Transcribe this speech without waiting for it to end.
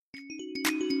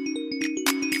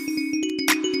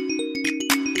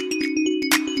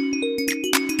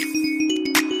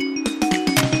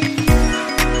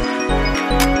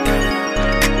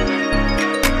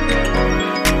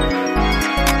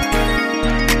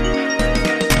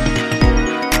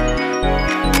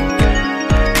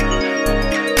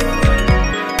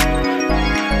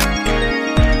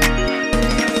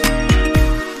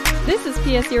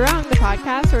Guess You're Wrong, the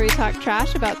podcast where we talk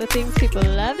trash about the things people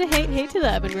love to hate and hate to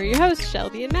love. And we're your hosts,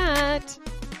 Shelby and Matt.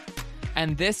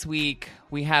 And this week,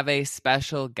 we have a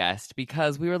special guest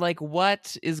because we were like,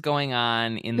 what is going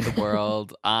on in the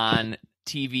world on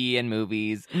TV and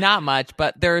movies? Not much,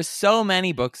 but there are so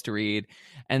many books to read.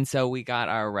 And so we got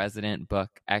our resident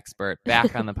book expert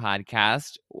back on the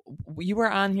podcast. You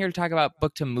were on here to talk about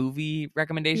book to movie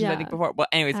recommendations, I think, before. Well,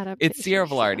 anyways, it's Sierra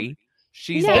Velarde.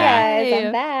 She's back. Guys,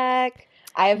 I'm back.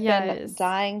 I've been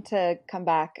dying to come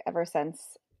back ever since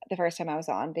the first time I was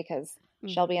on because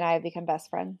Shelby and I have become best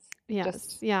friends.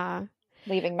 Yes,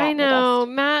 Leaving Matt I in the know.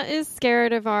 dust. Matt is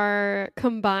scared of our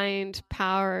combined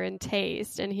power and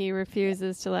taste, and he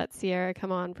refuses to let Sierra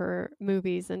come on for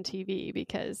movies and TV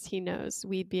because he knows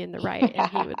we'd be in the right and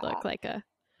he would look like a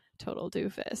total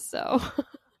doofus. So,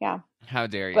 yeah. How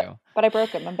dare you? But I broke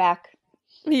him. I'm back.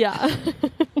 Yeah.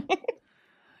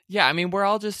 Yeah, I mean, we're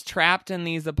all just trapped in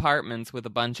these apartments with a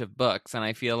bunch of books, and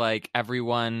I feel like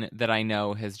everyone that I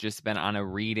know has just been on a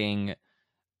reading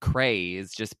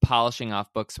craze, just polishing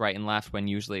off books right and left when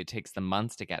usually it takes them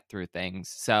months to get through things.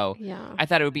 So I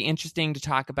thought it would be interesting to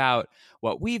talk about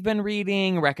what we've been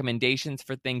reading, recommendations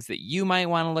for things that you might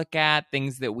want to look at,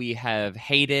 things that we have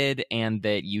hated and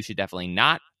that you should definitely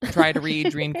not try to read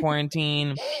during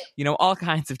quarantine, you know, all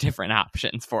kinds of different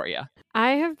options for you.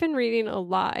 I have been reading a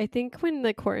lot. I think when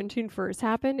the quarantine first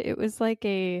happened, it was like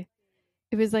a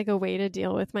way to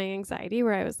deal with my anxiety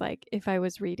where I was like, if I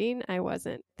was reading, I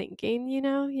wasn't thinking, you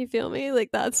know, you feel me? Like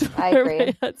that's where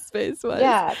my headspace was.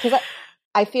 Yeah, because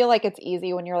I feel like it's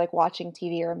easy when you're like watching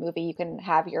TV or a movie, you can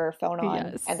have your phone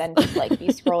on and then just like be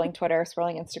scrolling Twitter,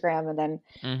 scrolling Instagram, and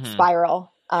then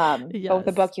spiral. But with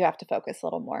the book, you have to focus a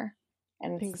little more.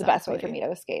 And it's the best way for me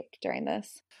to escape during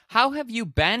this. How have you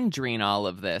been during all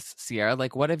of this, Sierra?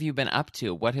 Like, what have you been up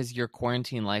to? What has your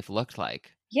quarantine life looked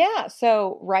like? Yeah,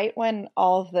 so right when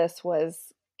all of this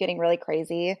was getting really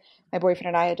crazy, my boyfriend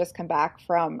and I had just come back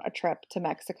from a trip to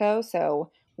Mexico. So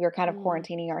we were kind of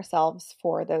quarantining ourselves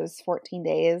for those 14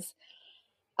 days.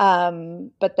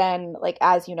 But then, like,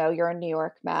 as you know, you're in New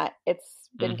York, Matt, it's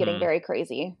been getting very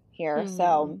crazy here.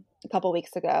 So a couple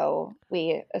weeks ago,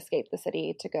 we escaped the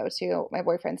city to go to my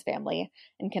boyfriend's family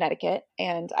in Connecticut.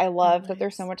 And I love that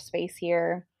there's so much space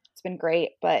here. It's been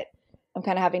great, but I'm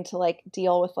kind of having to like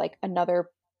deal with like another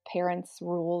parents'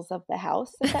 rules of the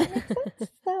house, if that makes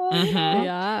sense.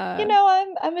 So, you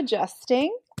know, I'm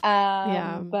adjusting.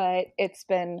 But it's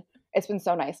been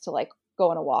so nice to like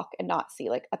go on a walk and not see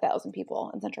like 1,000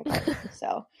 people in Central Park.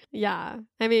 So yeah,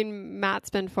 I mean, Matt's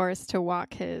been forced to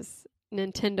walk his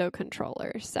Nintendo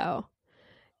controller, so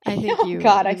I think you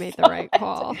made the right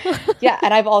call. Yeah,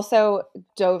 and I've also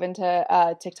dove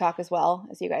into TikTok as well,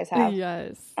 as you guys have.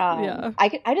 Yes.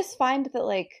 I just find that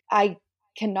like I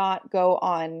cannot go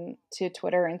on to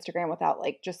Twitter or Instagram without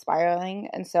like just spiraling,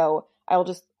 and so I will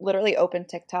just literally open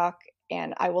TikTok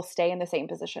and I will stay in the same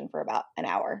position for about an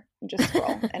hour and just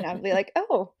scroll, and I'll be like,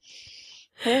 oh,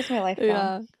 where's my life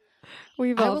gone?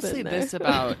 Yeah, I will say this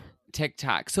about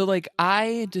TikTok. So like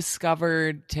I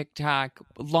discovered TikTok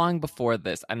long before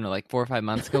this. I don't know, like 4 or 5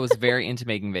 months ago. Was very into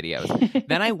making videos.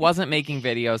 Then I wasn't making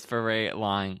videos for very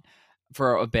long,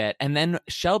 for a bit. And then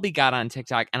Shelby got on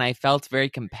TikTok and I felt very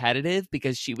competitive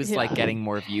because she was like getting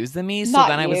more views than me. So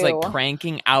then I was like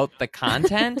cranking out the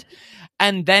content.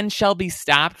 And then Shelby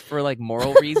stopped for like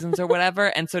moral reasons or whatever.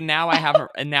 And so now I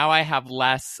have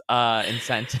less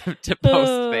incentive to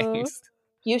post things.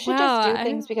 You should just do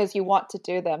things because you want to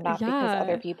do them, not because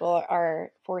other people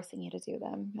are forcing you to do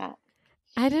them, Matt.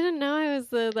 I didn't know it was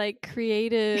the like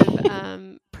creative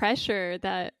pressure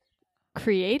that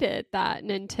created that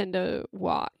Nintendo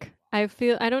walk. I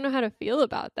don't know how to feel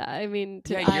about that. I mean,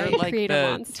 did I you're like create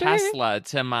a monster? Tesla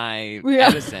to my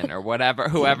Edison or whatever,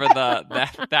 whoever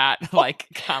that like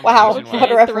combination was.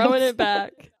 What a reference. Throwing it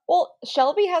back. Well,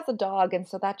 Shelby has a dog, and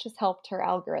so that just helped her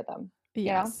algorithm.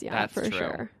 Yes, that's for true.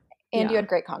 Sure. And you had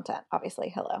great content,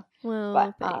 obviously. Hello.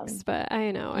 Well, thanks, but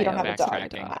I know you don't have a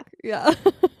dog. Yeah.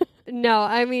 No,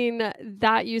 I mean,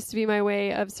 that used to be my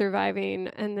way of surviving.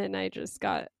 And then I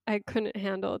couldn't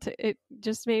handle it. It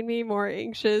just made me more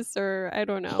anxious, or I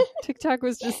don't know. TikTok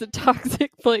was just a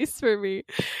toxic place for me.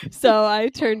 So I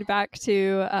turned back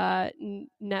to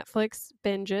Netflix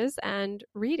binges and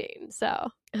reading. So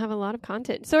I have a lot of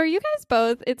content. So are you guys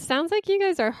both? It sounds like you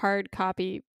guys are hard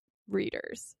copy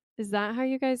readers. Is that how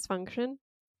you guys function?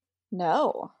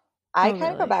 No. I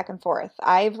kind of go back and forth.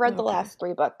 I've read the last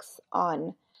 3 books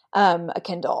on a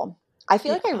Kindle. I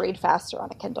feel like I read faster on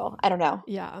a Kindle. I don't know.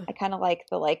 Yeah. I kind of like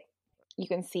you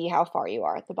can see how far you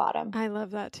are at the bottom. I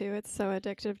love that too. It's so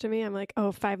addictive to me. I'm like,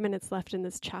 5 minutes left in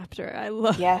this chapter. I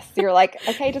love Yes. You're like,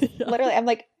 okay, just literally, I'm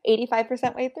like,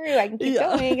 85% way through. I can keep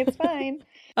going. It's fine.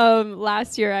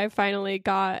 Last year I finally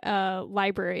got a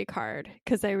library card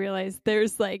because I realized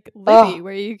there's like Libby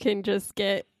where you can just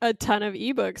get a ton of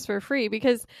ebooks for free.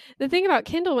 Because the thing about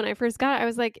Kindle, when I first got it, I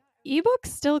was like, ebooks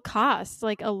still cost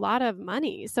like a lot of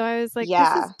money. So I was like,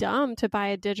 this is dumb to buy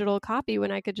a digital copy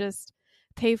when I could just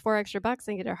pay $4 extra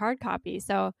and get a hard copy.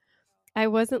 So I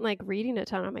wasn't like reading a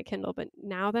ton on my Kindle, but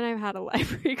now that I've had a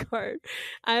library card,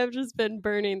 I have just been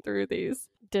burning through these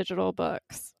digital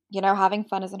books. You know, having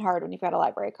fun isn't hard when you've got a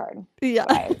library card. Yeah.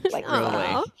 Really.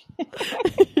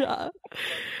 Yeah.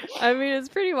 I mean, it's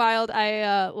pretty wild.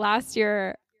 I last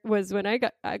year was when I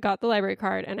got the library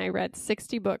card, and I read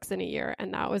 60 books in a year,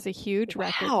 and that was a huge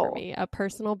record for me, a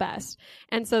personal best.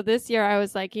 And so this year I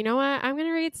was like, you know what? I'm going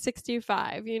to read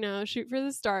 65, shoot for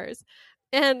the stars.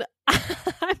 And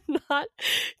I'm not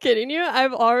kidding you.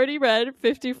 I've already read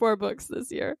 54 books this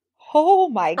year. Oh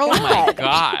my god! Oh my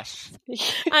gosh!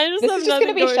 I just this is just going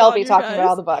to be Shelby talking about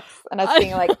all the books, and us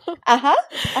being like,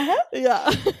 yeah.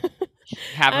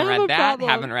 Haven't read that.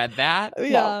 Haven't read that.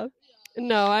 Yeah.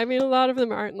 No, I mean, a lot of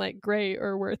them aren't like great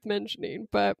or worth mentioning,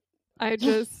 but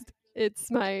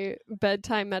it's my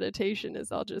bedtime meditation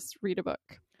is I'll just read a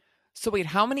book. So wait,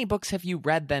 how many books have you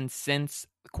read then since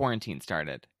quarantine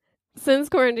started? Since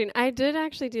quarantine, I did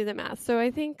actually do the math. So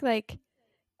I think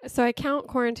so I count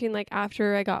quarantine like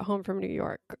after I got home from New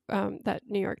York, that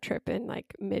New York trip in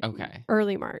like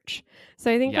early March.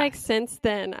 So I think like since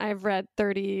then I've read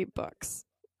 30 books.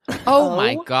 Oh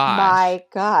my gosh. My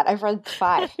God. I've read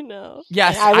 5. No.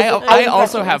 Yes, I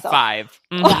also have 5.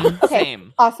 Mm-hmm. Okay.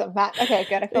 Same. Awesome, Matt. Okay,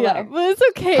 good. I feel better. Well, it's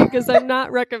okay because I'm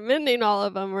not recommending all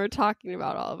of them. We're talking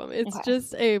about all of them. It's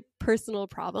just a personal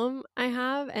problem I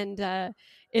have, and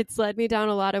it's led me down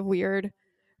a lot of weird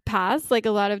paths, like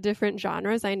a lot of different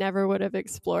genres I never would have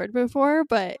explored before.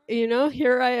 But,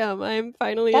 here I am. I'm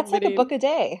finally That's admitting... like a book a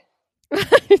day.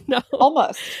 I know.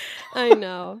 Almost. I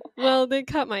know. Well, they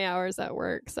cut my hours at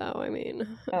work, so I mean,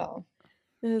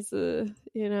 it's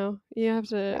you have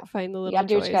to find the little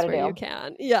joys where you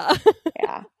can. Yeah.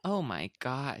 Yeah. Oh my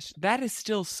gosh, that is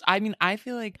still. I mean, I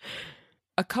feel like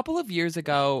a couple of years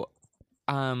ago,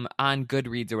 on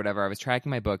Goodreads or whatever, I was tracking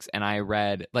my books and I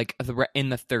read like in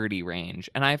the 30 range,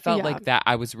 and I felt like that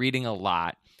I was reading a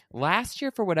lot. Last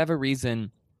year, for whatever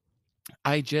reason,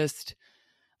 I just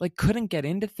like couldn't get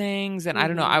into things, and I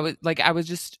don't know. I was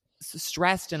just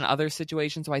stressed in other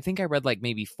situations, so I think I read like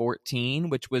maybe 14,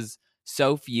 which was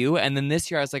so few. And then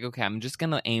this year I was like, okay, I'm just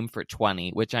gonna aim for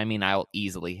 20, which I mean I'll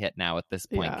easily hit now at this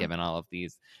point, given all of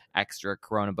these extra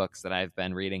Corona books that I've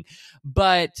been reading.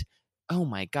 But oh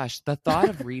my gosh, the thought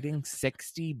of reading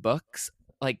 60 books,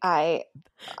 like I'm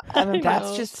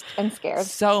that's just I'm scared.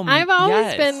 So I've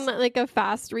always been like a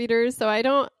fast reader, so I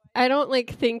don't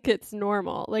like think it's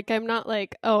normal. Like I'm not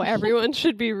like, oh, everyone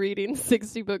should be reading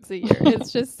 60 books a year.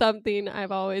 It's just something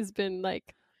I've always been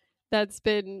like, that's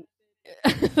just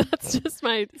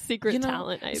my secret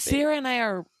talent, I think. Sarah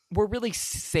and we're really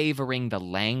savoring the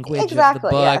language of the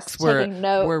books. Yes.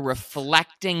 We're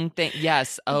reflecting things.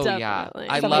 Yes. Oh Definitely.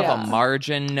 yeah. I love a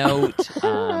margin note.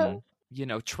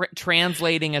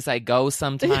 Translating as I go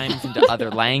sometimes into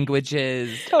other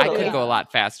languages. Totally. I could go a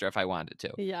lot faster if I wanted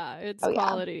to. Yeah, it's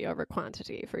quality over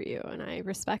quantity for you, and I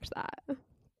respect that.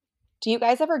 Do you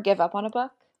guys ever give up on a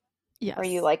book? Yes. Or are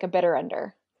you like a bitter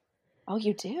ender? Oh,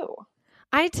 you do?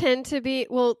 I tend to be,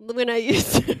 when I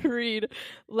used to read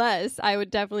less, I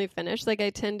would definitely finish. Like I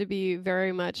tend to be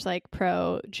very much like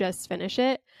pro just finish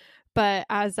it. But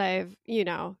as I've,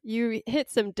 you hit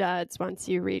some duds once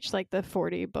you reach like the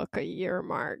 40 book a year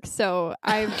mark. So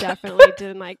I've definitely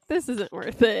been like, this isn't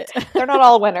worth it. They're not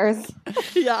all winners.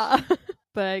 Yeah.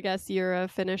 But I guess you're a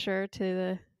finisher to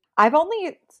the... I've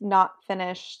only not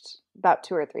finished about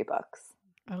 2 or 3 books.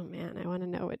 Oh man, I want to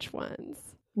know which ones.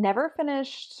 Never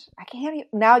finished. I can't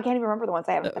even remember the ones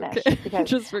I haven't finished.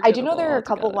 Because I do know there are a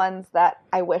couple ones that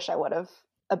I wish I would have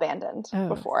abandoned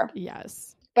before.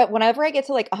 Yes. But whenever I get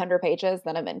to like 100 pages,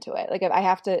 then I'm into it. Like if I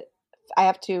have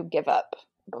to give up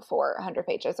before 100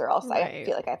 pages, or else I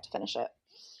feel like I have to finish it.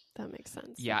 That makes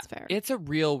sense. Yeah, that's fair. It's a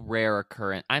real rare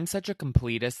occurrence. I'm such a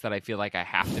completist that I feel like I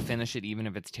have to finish it, even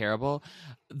if it's terrible.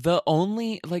 There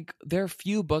are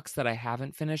few books that I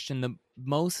haven't finished, and the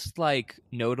most like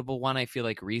notable one I feel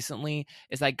like recently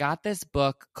is I got this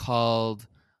book called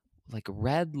like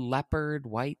Red Leopard,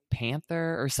 White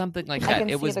Panther or something like that. I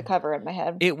can see the cover in my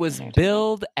head. It was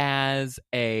billed as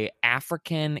a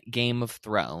African Game of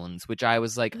Thrones, which I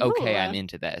was like, okay, I'm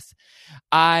into this.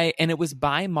 And it was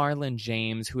by Marlon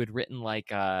James, who had written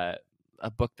like a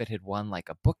book that had won like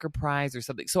a Booker Prize or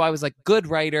something. So I was like, good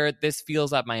writer, this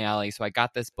feels up my alley. So I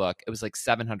got this book. It was like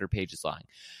 700 pages long.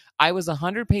 I was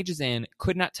 100 pages in,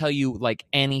 could not tell you like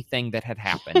anything that had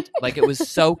happened. Like it was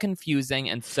so confusing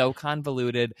and so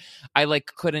convoluted. I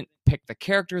like couldn't pick the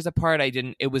characters apart.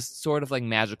 It was sort of like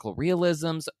magical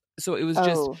realisms. So it was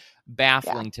just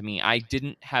baffling to me. I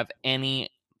didn't have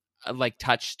any like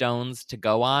touchstones to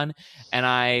go on, and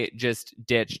I just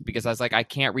ditched because I was like, I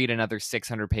can't read another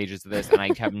 600 pages of this, and I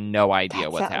have no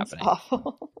idea what's happening.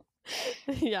 Awful.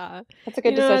 Yeah, that's a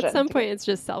good decision. At some point, it's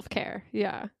just self-care.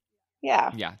 Yeah.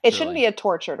 It shouldn't be a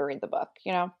torture to read the book,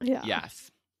 Yeah. Yes.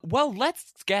 Well,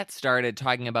 let's get started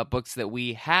talking about books that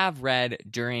we have read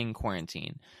during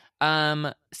quarantine.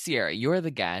 Sierra, you're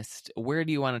the guest. Where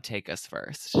do you want to take us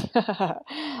first?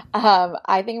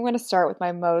 I think I'm going to start with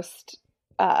my most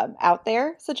out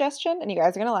there suggestion, and you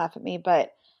guys are going to laugh at me,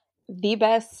 but the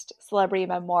best celebrity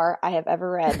memoir I have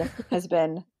ever read has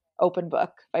been Open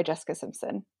Book by Jessica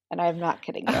Simpson. And I'm not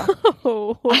kidding you.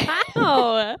 Oh,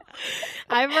 wow.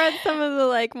 I've read some of the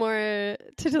like more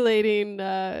titillating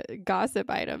gossip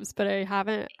items, but I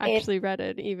haven't actually read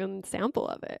an even sample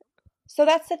of it. So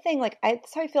that's the thing. Like,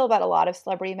 that's how I feel about a lot of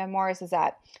celebrity memoirs, is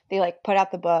that they like put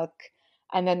out the book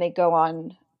and then they go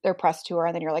on their press tour,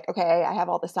 and then you're like, okay, I have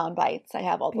all the sound bites. I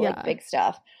have all the like big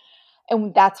stuff.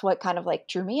 And that's what kind of like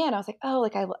drew me in. I was like, oh,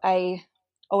 like I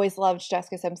always loved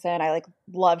Jessica Simpson. I like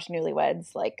loved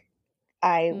Newlyweds. Like,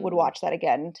 I would watch that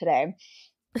again today.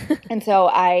 And so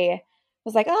I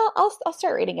was like, oh, I'll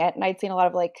start reading it. And I'd seen a lot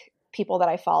of like people that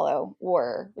I follow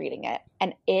were reading it.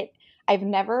 And I've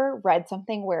never read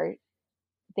something where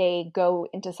they go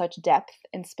into such depth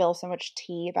and spill so much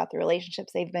tea about the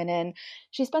relationships they've been in.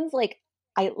 She spends like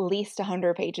at least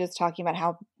 100 pages talking about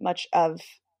how much of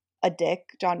a dick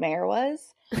John Mayer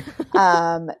was.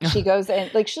 She goes in,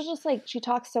 like, she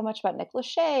talks so much about Nick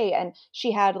Lachey, and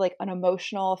she had like an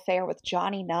emotional affair with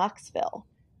Johnny Knoxville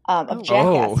of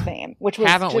Jackass fame, which was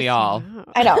haven't we all?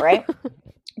 I know, right?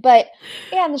 But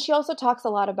yeah, and then she also talks a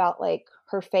lot about like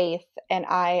her faith, and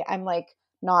I'm like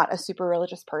not a super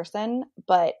religious person,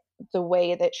 but the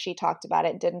way that she talked about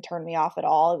it didn't turn me off at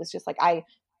all. It was just like I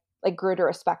like grew to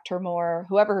respect her more.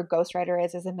 Whoever her ghostwriter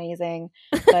is amazing,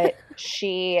 but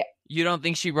You don't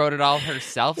think she wrote it all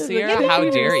herself, Sierra? How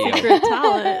dare you? Secret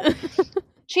talent.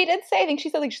 She did say, I think she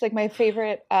said like she's like, my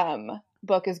favorite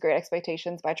book is Great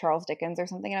Expectations by Charles Dickens or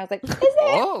something, and I was like, is it?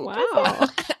 Oh,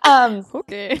 wow.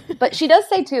 Okay. But she does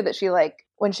say too that she like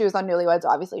when she was on Newlyweds,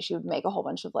 obviously she would make a whole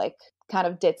bunch of like kind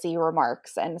of ditzy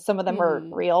remarks, and some of them were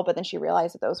real, but then she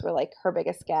realized that those were like her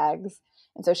biggest gags,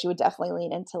 and so she would definitely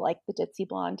lean into like the ditzy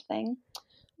blonde thing.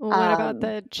 Well, what about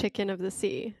the chicken of the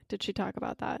sea? Did she talk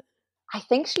about that? I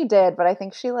think she did, but I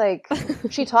think she like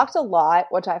she talked a lot,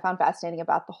 which I found fascinating,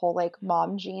 about the whole like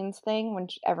mom jeans thing when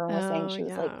everyone was saying she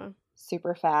was like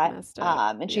super fat.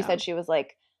 And she said she was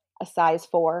like a size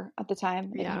 4 at the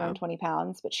time, like 120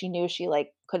 pounds, but she knew she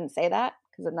like couldn't say that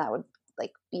because then that would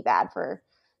like be bad for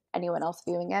anyone else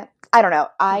viewing it. I don't know.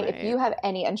 If you have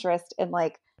any interest in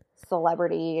like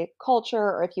celebrity culture,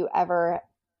 or if you ever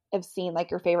have seen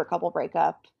like your favorite couple break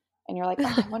up and you're like,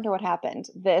 oh, I wonder what happened,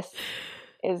 this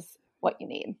is what you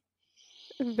need.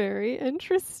 Very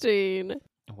interesting.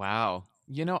 Wow.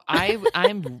 You know,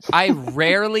 I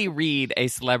rarely read a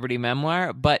celebrity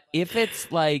memoir, but if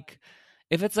it's like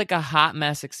a hot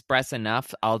mess express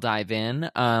enough, I'll dive in.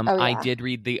 I did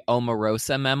read the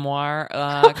Omarosa memoir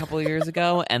a couple of years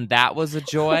ago, and that was a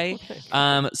joy.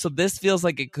 So this feels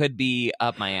like it could be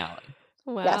up my alley.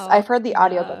 Wow. Yes, I've heard the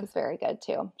audiobook is very good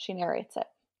too. She narrates it.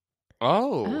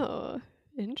 Oh.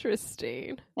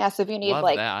 Interesting. Yeah, so if you need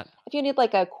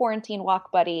like a quarantine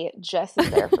walk buddy, Jess is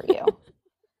there for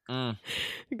you.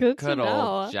 Good to know.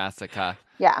 Old Jessica.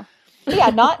 Yeah.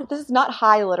 This is not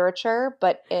high literature,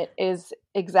 but it is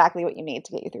exactly what you need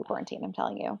to get you through quarantine, I'm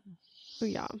telling you.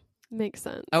 Yeah. Makes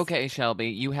sense. Okay, Shelby,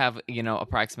 you have,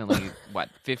 approximately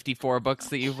 54 books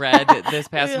that you've read this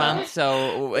past month.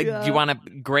 So do you want to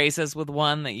grace us with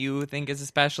one that you think is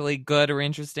especially good or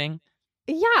interesting?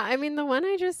 Yeah, I mean the one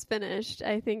I just finished,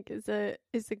 I think is a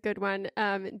good one.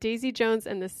 Daisy Jones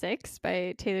and the Six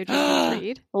by Taylor Jenkins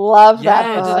Reid. Love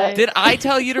that. Did I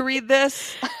tell you to read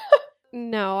this?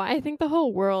 No, I think the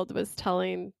whole world was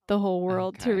telling the whole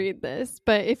world to read this.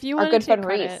 But if you want to take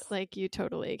credit, like you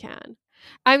totally can.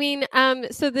 I mean,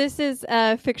 so this is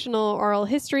a fictional oral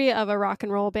history of a rock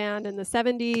and roll band in the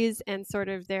 70s and sort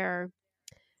of their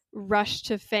rush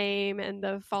to fame and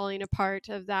the falling apart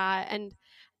of that. And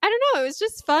I don't know, it was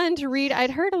just fun to read. I'd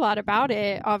heard a lot about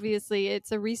it. Obviously,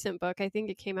 it's a recent book. I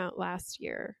think it came out last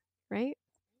year, right?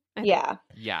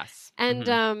 Yes. And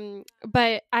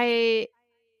but I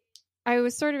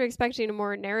was sort of expecting a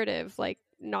more narrative, like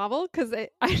novel because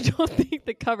I don't think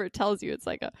the cover tells you it's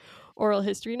like a oral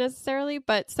history necessarily,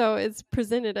 but so it's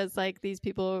presented as like these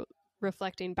people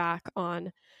reflecting back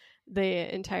on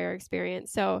the entire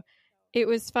experience. So it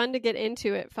was fun to get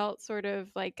into. It felt sort of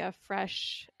like a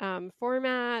fresh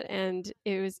format, and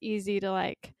it was easy to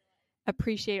like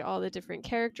appreciate all the different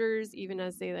characters even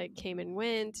as they like came and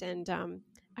went. And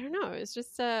I don't know, it was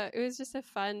just a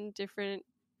fun, different,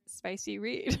 spicy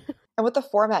read. And with the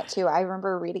format too, I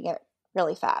remember reading it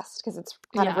really fast because it's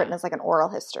kind of written as like an oral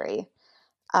history,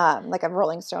 like a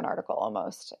Rolling Stone article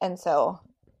almost. And so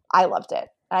I loved it.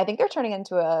 And I think they're turning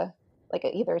into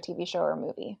either a TV show or a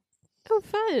movie. Oh,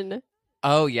 fun.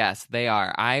 Oh, yes, they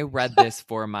are. I read this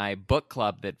for my book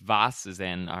club that Voss is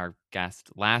in, our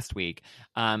guest last week.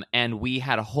 And we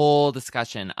had a whole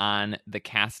discussion on the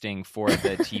casting for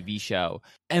the TV show.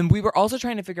 And we were also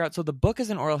trying to figure out, so the book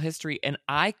is an oral history, and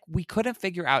we couldn't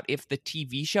figure out if the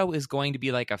TV show is going to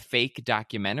be like a fake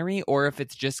documentary or if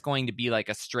it's just going to be like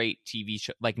a straight TV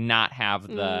show, like not have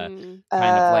the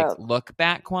kind of like look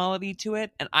back quality to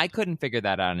it. And I couldn't figure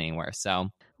that out anywhere.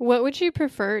 So what would you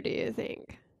prefer, do you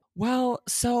think? Well,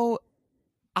 so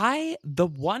the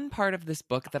one part of this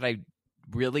book that I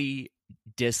really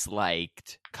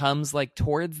disliked comes like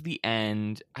towards the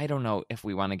end. I don't know if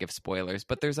we want to give spoilers,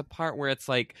 but there's a part where it's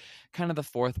like kind of the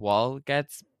fourth wall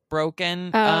gets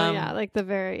broken. Oh, yeah, like the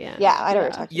very end. Yeah, I know what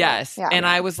you're talking yes. about. Yeah, and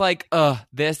I was like,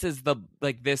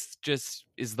 this just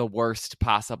is the worst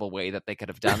possible way that they could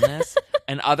have done this.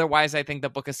 And otherwise, I think the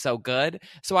book is so good.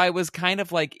 So I was kind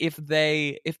of like, if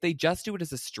they just do it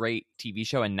as a straight TV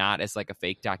show and not as like a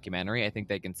fake documentary, I think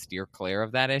they can steer clear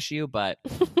of that issue. But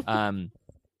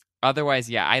otherwise,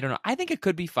 yeah, I don't know. I think it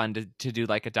could be fun to do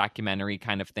like a documentary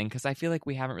kind of thing because I feel like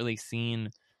we haven't really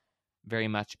seen very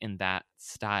much in that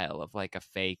style of like a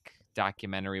fake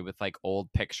documentary with like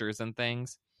old pictures and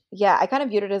things. Yeah, I kind of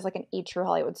viewed it as like an E! True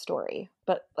Hollywood Story,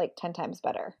 but like 10 times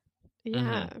better.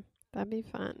 Yeah, that'd be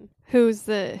fun. Who's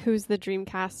the dream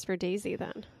cast for Daisy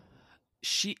then?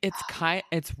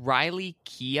 It's Riley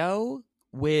Keough,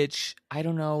 which I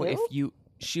don't know if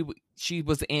she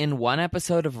was in one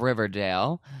episode of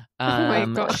Riverdale. Oh my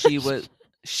gosh.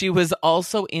 She was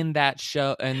also in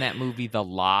that movie The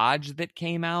Lodge that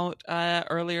came out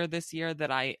earlier this year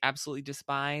that I absolutely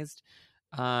despised.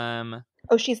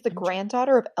 She's the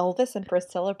granddaughter of Elvis and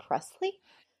Priscilla Presley?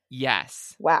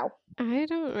 Yes. Wow. I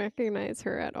don't recognize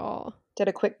her at all. Did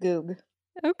a quick Goog.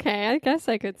 Okay, I guess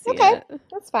I could see it. Okay,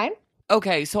 that's fine.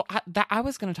 Okay, so I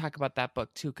was going to talk about that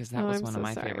book too because that was one of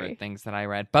my favorite things that I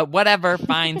read. But whatever,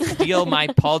 fine. Steal my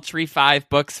paltry 5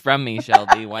 books from me,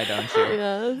 Shelby. Why don't you?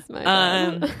 Yeah, that's my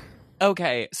bad.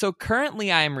 Okay, so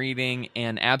currently I'm reading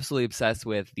and absolutely obsessed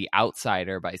with The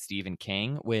Outsider by Stephen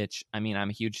King, which, I mean,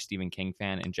 I'm a huge Stephen King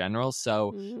fan in general.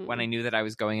 So when I knew that I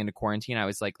was going into quarantine, I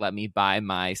was like, let me buy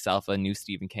myself a new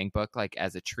Stephen King book, like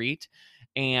as a treat.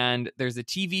 And there's a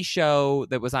TV show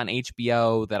that was on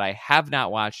HBO that I have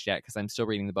not watched yet because I'm still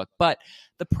reading the book. But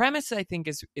the premise, I think,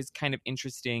 is kind of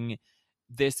interesting.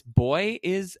 This boy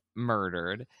is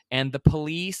murdered, and the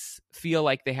police feel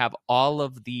like they have all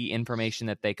of the information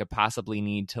that they could possibly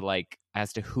need to, like,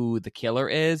 as to who the killer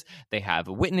is. They have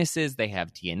witnesses, they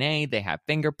have DNA, they have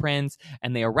fingerprints,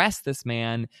 and they arrest this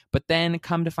man. But then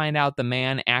come to find out the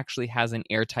man actually has an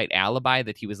airtight alibi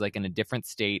that he was like in a different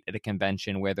state at a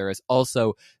convention where there is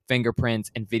also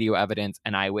fingerprints and video evidence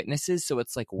and eyewitnesses. So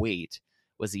it's like, wait,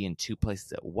 was he in 2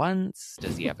 places at once?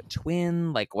 Does he have a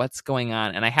twin? Like, what's going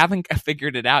on? And I haven't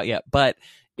figured it out yet, but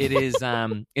it is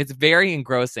it's very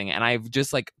engrossing, and I've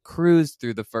just like cruised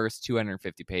through the first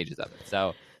 250 pages of it.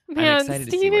 So man, I'm excited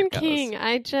to see where it goes. King,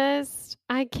 I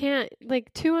can't,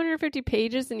 like, 250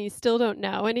 pages and you still don't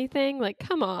know anything? Like,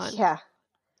 come on. Yeah.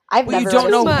 I've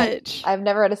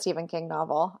never read a Stephen King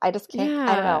novel. I just can't. Yeah.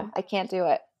 I don't know. I can't do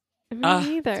it. Me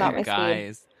neither. It's not my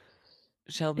guys. speed.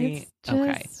 Shelby,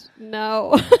 okay.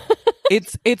 No.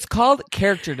 It's called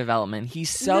character development. He's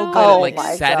so good at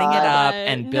like setting it up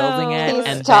and building it. Please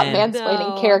and stop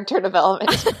mansplaining character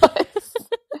development to us.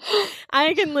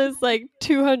 I can list like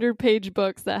 200-page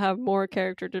books that have more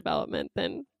character development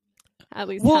than at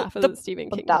least half of the Stephen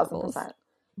King novels.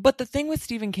 But the thing with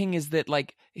Stephen King is that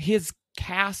like his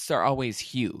casts are always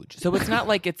huge, so it's not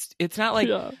like it's not like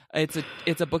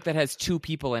it's a book that has 2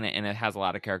 people in it and it has a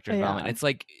lot of character development. It's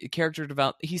like character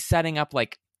development. He's setting up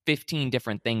like 15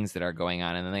 different things that are going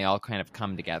on, and then they all kind of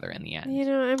come together in the end. You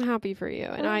know, I'm happy for you.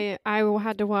 And I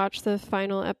had to watch the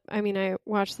final. I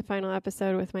watched the final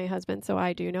episode with my husband, so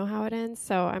I do know how it ends.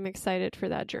 So I'm excited for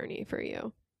that journey for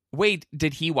you. Wait,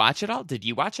 did he watch it all? Did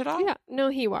you watch it all? Yeah, no,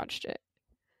 he watched it.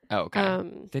 Oh, okay.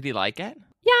 Did he like it?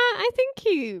 Yeah, I think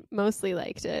he mostly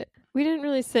liked it. We didn't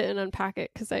really sit and unpack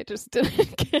it because I just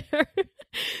didn't care.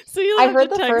 So I heard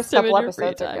the first couple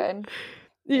episodes are good.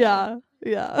 Yeah.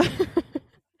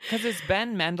 Because it's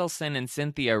Ben Mendelsohn and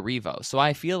Cynthia Erivo. So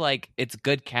I feel like it's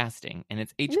good casting, and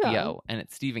it's HBO, and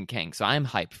it's Stephen King. So I'm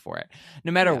hyped for it,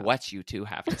 no matter what you two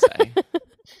have to say.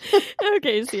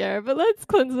 Okay, Sierra, but let's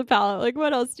cleanse the palate. Like,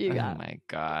 what else do you got? Oh my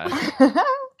God.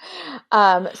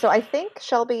 So I think,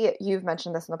 Shelby, you've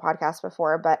mentioned this in the podcast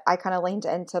before, but I kind of leaned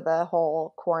into the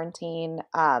whole quarantine,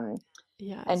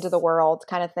 end of the world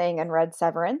kind of thing, and read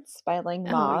Severance by Ling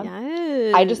Ma.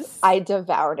 Yes. I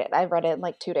devoured it. I read it in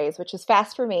like 2 days, which is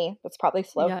fast for me. That's probably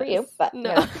slow for you, but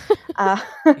no.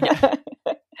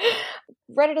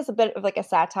 Read it as a bit of like a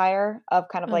satire of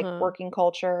kind of like working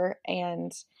culture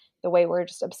and the way we're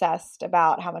just obsessed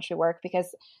about how much we work,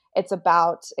 because it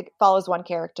follows one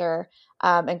character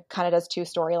and kind of does two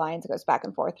storylines. It goes back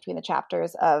and forth between the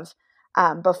chapters of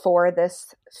before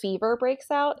this fever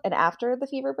breaks out and after the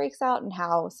fever breaks out, and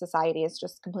how society is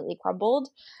just completely crumbled.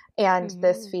 And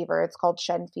this fever, it's called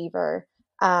Shen fever.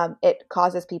 It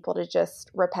causes people to just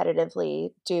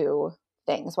repetitively do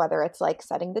things, whether it's like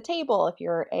setting the table if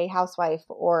you're a housewife,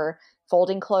 or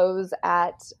folding clothes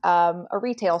at a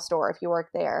retail store if you work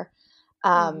there.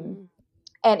 And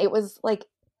it was like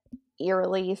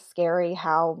eerily scary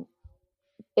how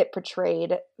it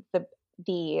portrayed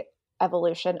the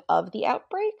evolution of the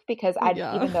outbreak, because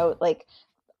even though like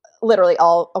literally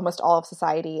almost all of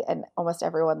society and almost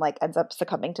everyone like ends up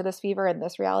succumbing to this fever in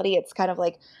this reality, it's kind of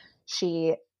like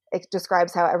it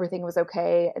describes how everything was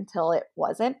okay until it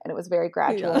wasn't, and it was very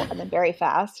gradual and then very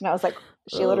fast. And I was like,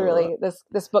 she literally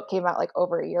this book came out like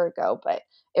over a year ago, but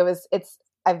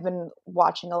I've been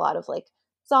watching a lot of like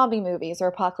zombie movies or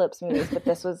apocalypse movies, but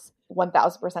this was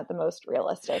 1000% the most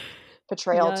realistic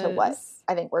portrayal to what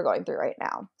I think we're going through right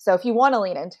now. So if you want to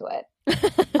lean into it,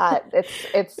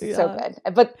 it's so good.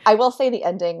 But I will say the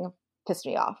ending pissed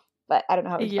me off, but I don't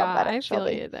know how you felt about it. I feel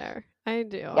you there. I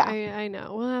do. Yeah. I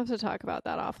know. We'll have to talk about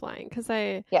that offline, because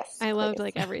I loved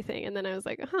like everything, and then I was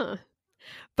like,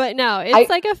 But no, it's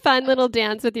like a fun little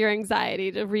dance with your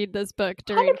anxiety to read this book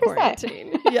during 100%.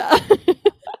 Quarantine. Yeah.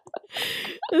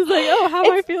 It's like, how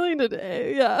am I feeling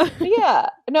today? Yeah. Yeah.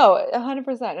 No,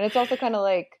 100%. And it's also kind of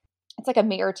like, it's like a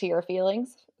mirror to your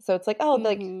feelings. So it's like,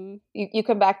 like you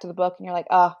come back to the book and you're like,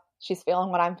 she's feeling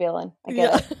what I'm feeling. I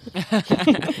get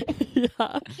it.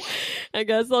 I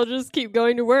guess I'll just keep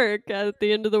going to work at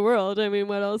the end of the world. I mean,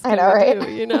 what else can I do,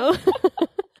 you know?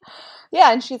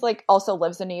 Yeah, and she's like also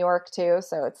lives in New York too,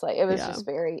 so it's like it was just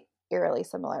very eerily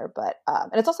similar, but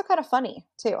and it's also kind of funny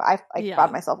too. I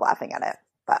found myself laughing at it.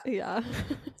 But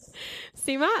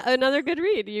Seema, another good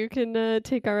read you can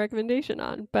take our recommendation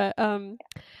on. But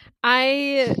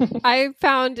I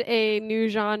found a new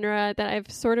genre that I've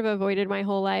sort of avoided my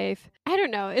whole life. I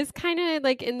don't know. It's kind of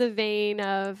like in the vein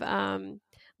of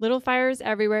Little Fires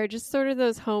Everywhere, just sort of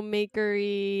those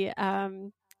homemakery,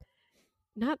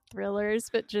 not thrillers,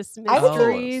 but just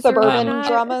mysteries. Suburban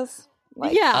dramas.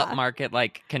 Like upmarket,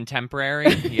 like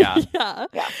contemporary. Yeah. Yeah.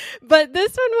 But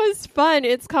this one was fun.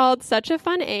 It's called Such a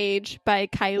Fun Age by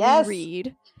Kylie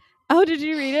Reed. Oh, did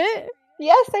you read it?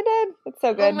 Yes, I did. It's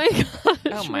so good. Oh my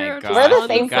gosh. We're the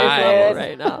same person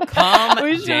right now. Calm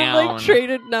we should down. have like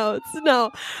traded notes.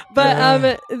 No.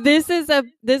 But this is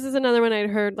another one I'd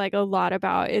heard like a lot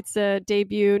about. It's a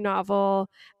debut novel.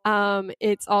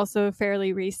 It's also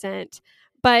fairly recent.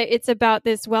 But it's about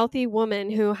this wealthy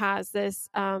woman who has this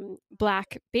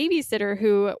black babysitter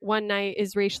who one night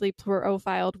is racially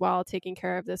profiled while taking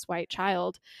care of this white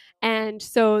child. And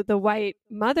so the white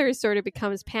mother sort of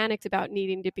becomes panicked about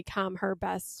needing to become her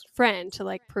best friend to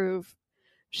like prove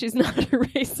she's not a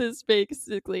racist,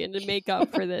 basically, and to make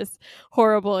up for this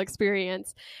horrible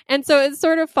experience. And so it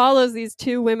sort of follows these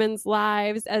two women's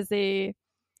lives as they...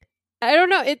 I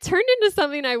don't know. It turned into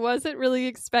something I wasn't really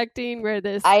expecting, where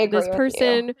this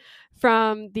person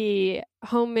from the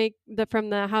from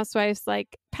the housewife's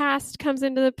like past comes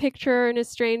into the picture in a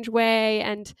strange way,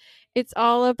 and it's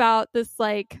all about this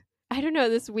like, I don't know,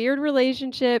 this weird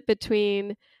relationship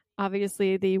between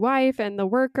obviously the wife and the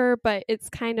worker, but it's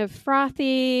kind of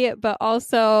frothy, but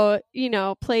also, you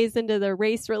know, plays into the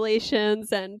race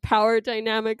relations and power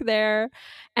dynamic there.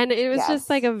 And it was just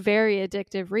like a very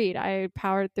addictive read. I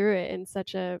powered through it in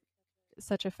such a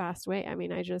fast way. I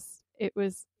mean, it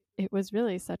was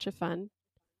really such a fun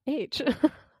age.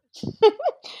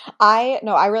 I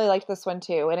really liked this one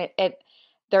too. And it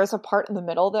there's a part in the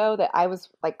middle though that I was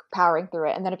like powering through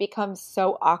it, and then it becomes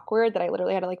so awkward that I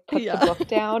literally had to like put the book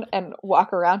down and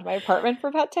walk around my apartment for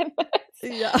about 10 minutes.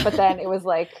 Yeah. But then it was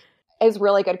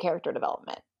really good character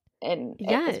development in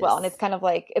it as well. And it's kind of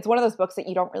like, it's one of those books that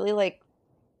you don't really like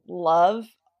love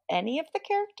any of the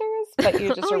characters, but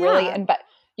you just Oh, are really yeah.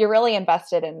 you're really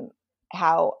invested in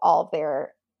how all of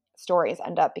their stories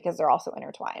end up because they're also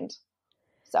intertwined.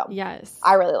 So Yes.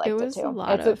 I really liked it was a too.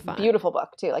 lot It's of a fun. beautiful book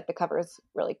too. Like the cover is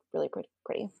really, really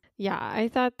pretty. Yeah, I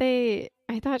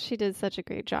thought she did such a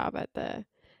great job at the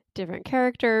different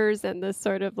characters and the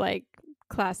sort of like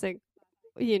classic,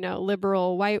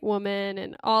 liberal white woman,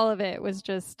 and all of it was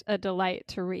just a delight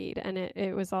to read. And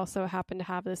it was also happened to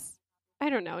have this, I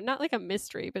don't know, not like a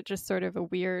mystery, but just sort of a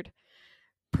weird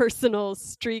personal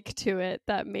streak to it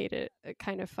that made it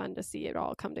kind of fun to see it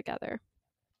all come together.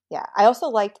 Yeah. I also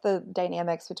liked the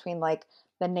dynamics between like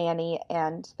the nanny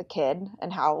and the kid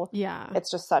and how it's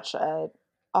just such a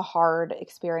hard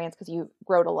experience because you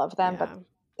grow to love them, but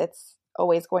it's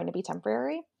always going to be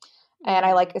temporary. And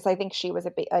I like, because I think she was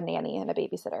a nanny and a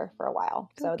babysitter for a while.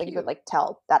 So I think you could like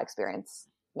tell that experience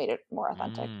made it more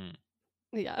authentic.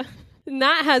 Yeah. And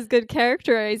that has good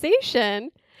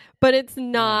characterization, but it's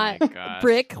not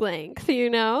brick length,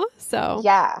 So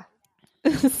yeah.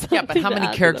 Yeah, but how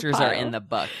many characters are in the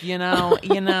book?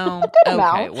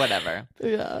 Okay, whatever.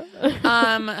 Yeah.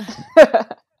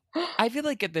 I feel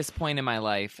like at this point in my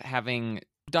life, having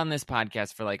done this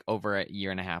podcast for like over a year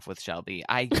and a half with Shelby,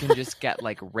 I can just get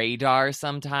like radar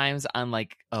sometimes on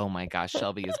like, oh my gosh,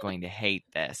 Shelby is going to hate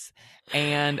this.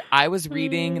 And I was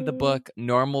reading the book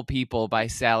Normal People by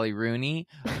Sally Rooney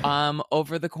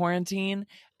over the quarantine,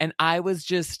 and I was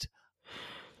just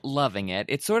loving it.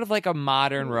 It's sort of like a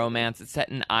modern romance. It's set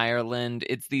in Ireland.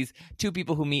 It's these two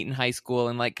people who meet in high school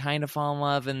and like kind of fall in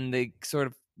love, and they sort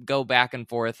of go back and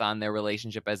forth on their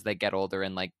relationship as they get older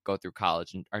and like go through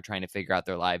college and are trying to figure out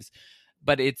their lives.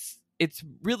 But it's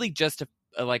really just a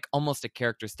like almost a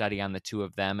character study on the two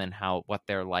of them and what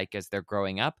they're like as they're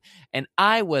growing up. And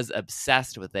I was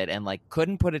obsessed with it and like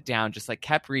couldn't put it down, just like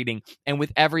kept reading. And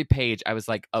with every page I was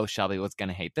like, oh, Shelby was going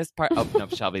to hate this part. Oh,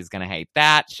 nope, Shelby's going to hate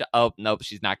that. Oh, nope,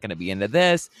 she's not going to be into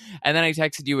this. And then I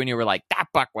texted you and you were like, that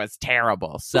book was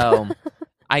terrible. So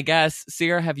I guess,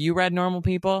 Sierra, have you read Normal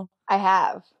People? I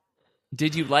have.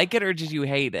 Did you like it or did you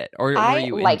hate it? Or were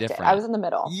you liked indifferent? It. I was in the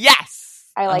middle. Yes!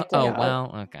 I liked it. Oh,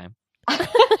 well, okay.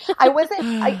 I wasn't,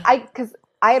 because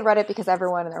I had read it because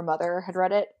everyone and their mother had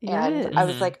read it. And I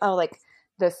was like, oh, like,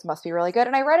 this must be really good.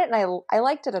 And I read it and I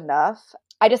liked it enough.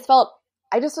 I just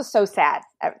was so sad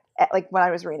at like when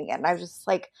I was reading it. And I was just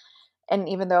like, and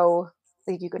even though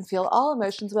like you can feel all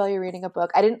emotions while you're reading a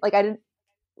book, I didn't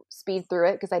speed through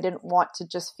it because I didn't want to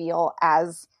just feel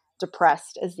as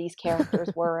depressed as these characters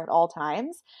were at all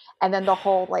times. And then the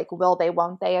whole like will they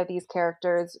won't they of these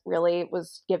characters really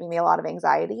was giving me a lot of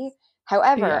anxiety.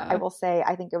 However, I will say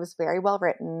I think it was very well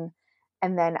written.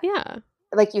 And then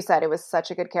like you said, it was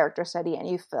such a good character study and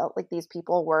you felt like these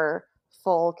people were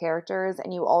full characters,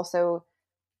 and you also,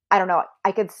 I don't know,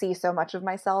 I could see so much of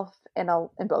myself in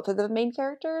both of the main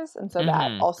characters, and so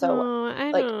that also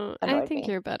I think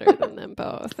you're better than them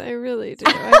both. I really do.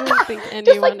 I don't think anyone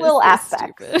just like little is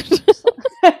stupid.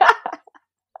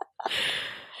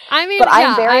 I mean, but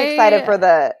I'm very excited for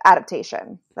the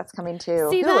adaptation that's coming to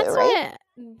see, Hulu, that's right?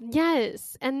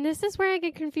 Yes, and this is where I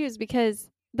get confused because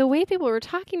the way people were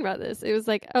talking about this, it was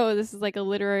like, oh, this is like a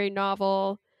literary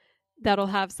novel that'll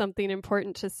have something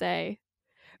important to say.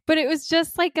 But it was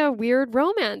just like a weird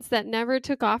romance that never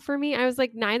took off for me. I was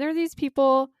like, neither of these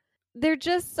people, they're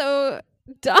just so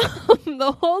dumb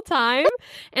the whole time.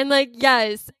 And like,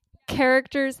 yes,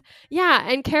 characters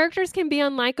can be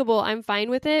unlikable. I'm fine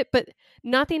with it, but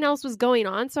nothing else was going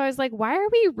on. So I was like, why are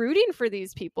we rooting for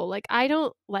these people? Like, I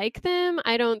don't like them.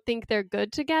 I don't think they're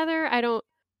good together.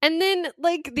 And then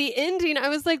like the ending, I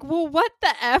was like, well, what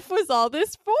the F was all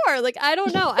this for? Like, I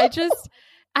don't know.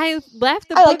 I left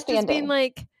the book just being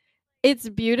like, it's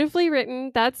beautifully written.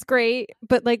 That's great.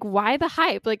 But like, why the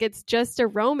hype? Like, it's just a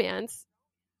romance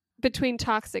between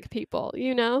toxic people,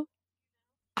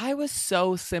 I was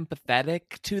so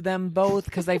sympathetic to them both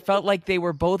because I felt like they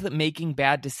were both making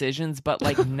bad decisions, but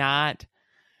like not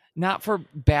for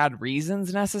bad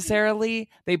reasons necessarily.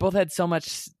 They both had so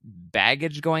much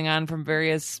baggage going on from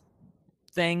various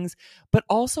things. But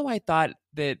also I thought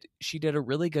that she did a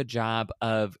really good job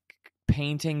of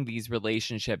painting these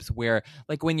relationships where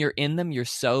like when you're in them, you're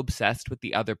so obsessed with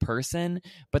the other person,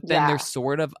 but then they're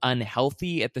sort of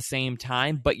unhealthy at the same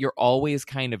time, but you're always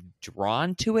kind of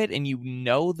drawn to it and you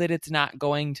know that it's not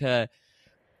going to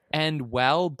end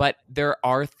well, but there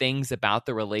are things about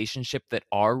the relationship that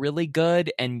are really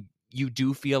good, and you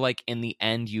do feel like in the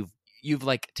end you've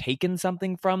like taken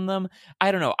something from them.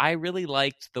 I don't know. I really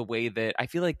liked the way that I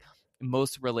feel like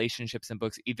most relationships in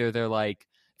books, either they're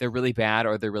really bad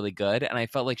or they're really good. And I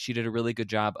felt like she did a really good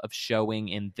job of showing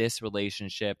in this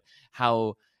relationship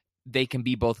how they can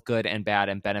be both good and bad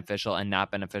and beneficial and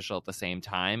not beneficial at the same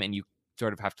time. And you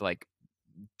sort of have to like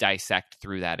dissect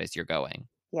through that as you're going.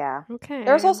 Yeah. Okay.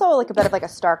 There's also like a bit of like a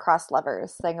star-crossed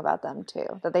lovers thing about them too.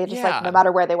 That they just like, no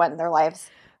matter where they went in their lives,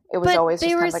 it was always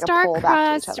just kind of like a pull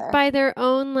back to each other. By their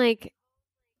own like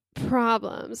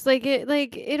problems. Like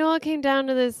it all came down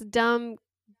to this dumb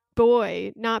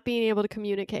boy not being able to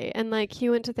communicate, and like he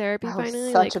went to therapy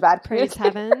finally. Such like, a bad praise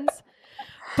heavens.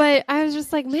 But I was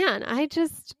just like, man, I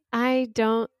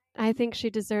think she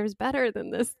deserves better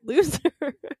than this loser.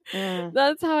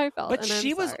 That's how I felt. But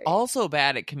she was also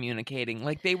bad at communicating.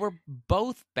 Like they were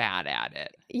both bad at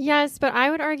it. Yes, but I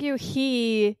would argue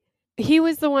he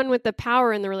was the one with the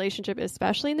power in the relationship,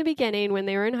 especially in the beginning when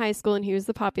they were in high school and he was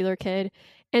the popular kid.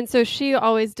 And so she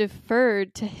always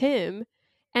deferred to him.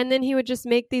 And then he would just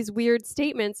make these weird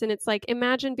statements. And it's like,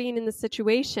 imagine being in the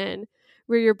situation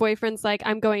where your boyfriend's like,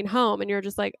 I'm going home. And you're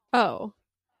just like, oh,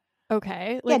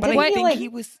 okay. Like, yeah, but I think he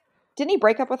was... Didn't he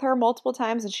break up with her multiple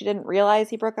times and she didn't realize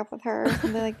he broke up with her or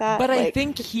something like that? But like... I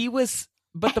think he was...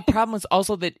 But the problem was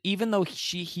also that even though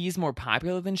he's more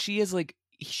popular than she is, like,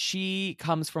 she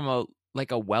comes from a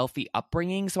wealthy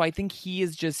upbringing. So I think he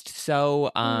is just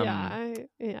so...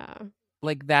 Yeah.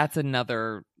 Like, that's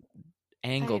another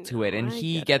angle to it. And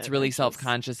he gets really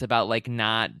self-conscious about like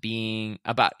not being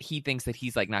he thinks that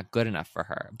he's like not good enough for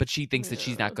her, but she thinks that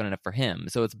she's not good enough for him.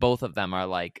 So it's both of them are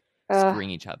like screwing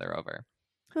each other over.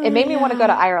 It made me want to go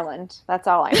to Ireland. That's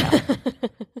all I know.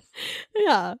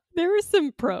 Yeah. There were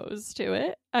some pros to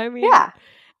it. I mean, yeah.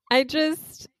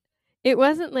 It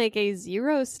wasn't like a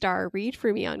 0-star read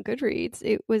for me on Goodreads.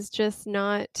 It was just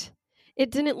not,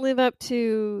 it didn't live up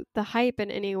to the hype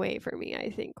in any way for me, I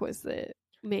think was the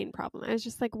main problem. I was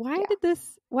just like, why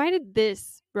did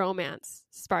this romance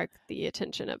spark the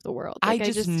attention of the world? Like, I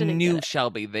just knew,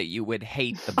 Shelby, that you would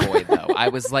hate the boy though. I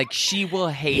was like, she will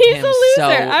hate him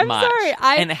so much.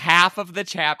 Sorry. And half of the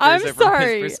chapters are from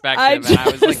his perspective, and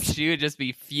I was like, she would just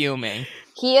be fuming.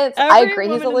 He is. I agree,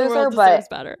 he's a loser, but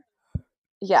better.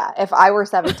 Yeah, if I were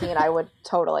 17, I would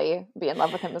totally be in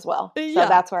love with him as well. So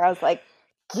that's where I was like,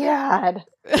 God,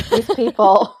 these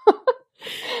people.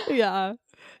 Yeah.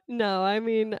 No, I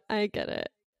mean, I get it.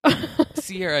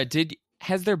 Sierra,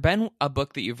 has there been a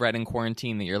book that you've read in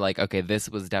quarantine that you're like, okay, this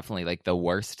was definitely like the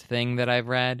worst thing that I've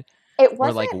read?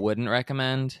 Or like wouldn't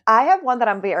recommend? I have one that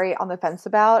I'm very on the fence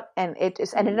about, and it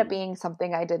just ended up being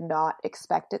something I did not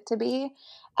expect it to be.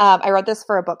 I read this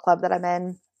for a book club that I'm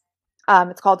in.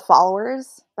 It's called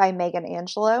Followers by Megan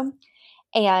Angelo.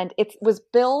 And it was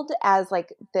billed as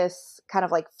like this kind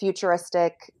of like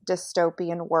futuristic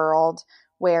dystopian world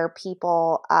where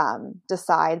people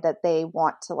decide that they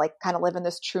want to like kind of live in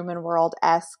this Truman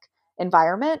World-esque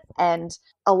environment, and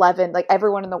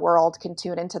everyone in the world can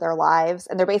tune into their lives,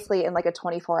 and they're basically in like a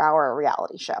 24-hour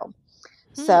reality show.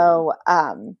 So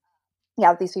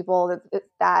these people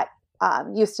that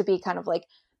used to be kind of like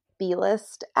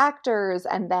B-list actors,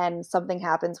 and then something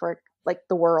happens where like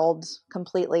the world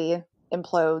completely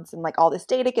implodes and like all this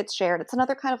data gets shared. It's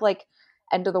another kind of like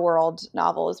end of the world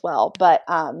novel as well, but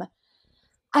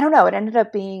I don't know. It ended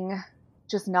up being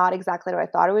just not exactly what I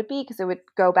thought it would be, because it would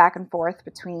go back and forth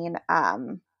between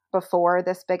before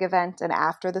this big event and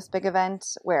after this big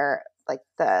event, where like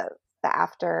the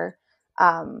after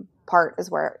part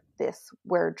is where this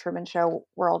weird Truman Show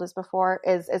world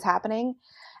is happening.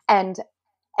 And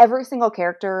every single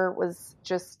character was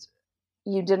just,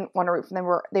 you didn't want to root for them.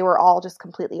 They were all just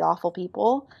completely awful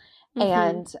people.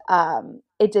 And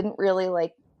it didn't really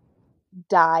like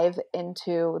dive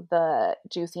into the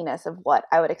juiciness of what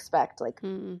I would expect like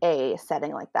a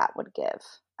setting like that would give.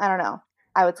 I don't know.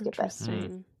 I would skip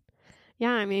it.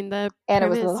 Yeah, I mean the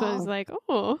premise was like,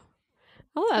 I'll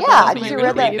have that. You're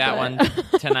gonna read that one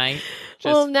tonight.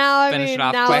 Just well, now I mean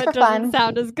now it doesn't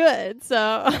sound as good.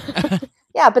 So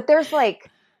yeah, but there's like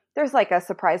a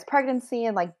surprise pregnancy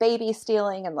and like baby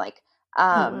stealing and like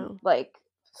like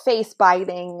face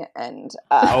biting and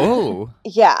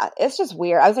yeah, it's just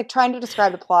weird. I was like trying to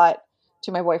describe the plot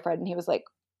to my boyfriend, and he was like,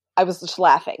 I was just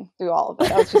laughing through all of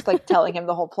it. I was just like telling him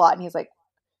the whole plot, and he's like,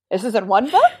 this is in one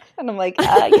book? And I'm like,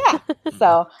 yeah.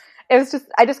 So it was just,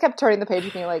 I just kept turning the page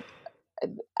and being like,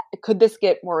 could this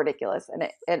get more ridiculous? And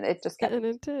it just kept, and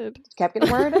it did. Kept getting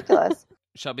more ridiculous.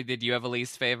 Shelby, did you have a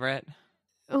least favorite?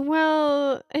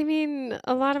 Well, I mean,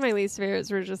 a lot of my least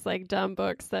favorites were just like dumb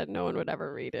books that no one would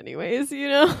ever read anyways, you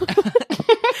know?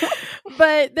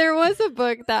 But there was a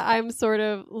book that I'm sort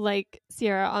of like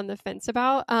Sierra on the fence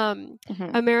about.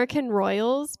 American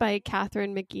Royals by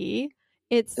Catherine McGee.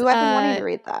 I've been wanting to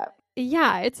read that.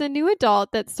 Yeah, it's a new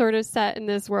adult that's sort of set in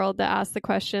this world that asks the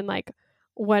question, like,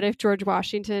 what if George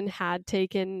Washington had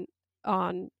taken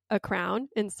on a crown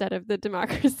instead of the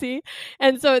democracy.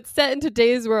 And so it's set in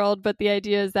today's world, but the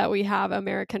idea is that we have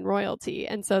American royalty.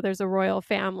 And so there's a royal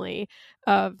family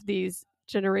of these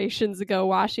generations ago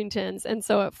Washingtons. And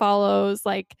so it follows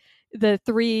like the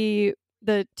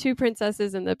two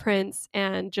princesses and the prince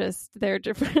and just their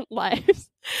different lives.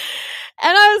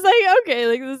 And I was like, okay,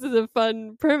 like this is a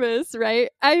fun premise, right?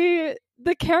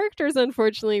 The characters,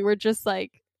 unfortunately, were just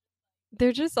like,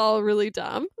 they're just all really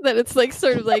dumb. That it's like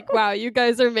sort of like, wow, you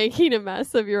guys are making a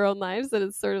mess of your own lives. That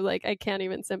it's sort of like, I can't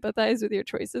even sympathize with your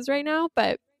choices right now.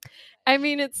 But I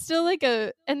mean, it's still like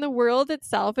and the world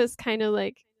itself is kind of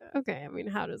like, okay, I mean,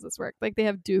 how does this work? Like they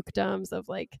have dukedoms of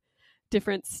like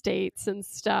different states and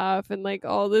stuff and like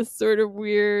all this sort of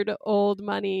weird old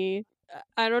money,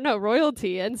 I don't know,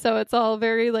 royalty. And so it's all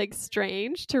very like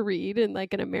strange to read in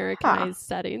like an Americanized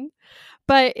setting.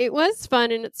 But it was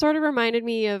fun, and it sort of reminded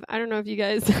me of, I don't know if you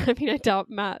guys, I mean, I doubt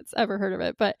Matt's ever heard of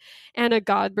it, but Anna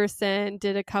Godbersen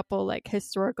did a couple like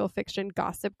historical fiction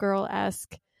Gossip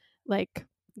Girl-esque, like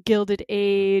Gilded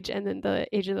Age, and then the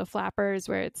Age of the Flappers,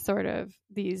 where it's sort of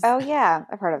these I've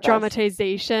heard of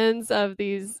dramatizations of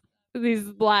these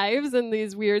lives and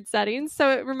these weird settings.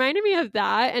 So it reminded me of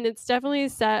that, and it's definitely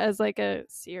set as like a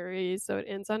series, so it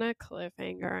ends on a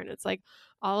cliffhanger, and it's like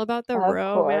all about the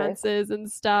romances and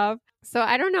stuff. So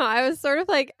I don't know, I was sort of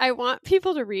like, I want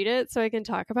people to read it so I can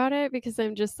talk about it, because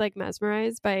I'm just like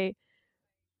mesmerized by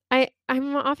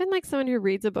I'm often like someone who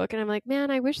reads a book and I'm like,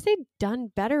 man, I wish they'd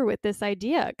done better with this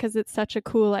idea, because it's such a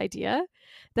cool idea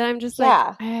that I'm just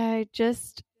like, I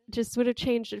just would have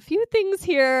changed a few things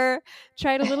here,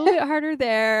 tried a little bit harder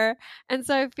there. And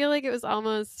so I feel like it was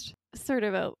almost sort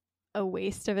of a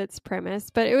waste of its premise,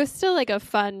 but it was still like a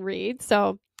fun read.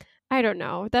 So I don't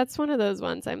know. That's one of those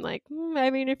ones I'm like, I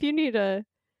mean, if you need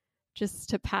just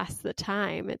to pass the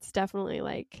time, it's definitely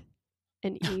like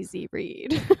an easy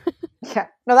read. Yeah.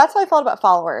 No, that's how I felt about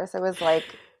Followers. It was like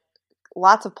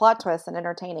lots of plot twists and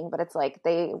entertaining, but it's like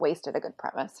they wasted a good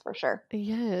premise for sure.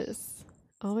 Yes.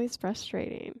 Always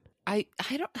frustrating. I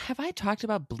don't have I talked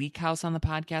about Bleak House on the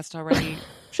podcast already,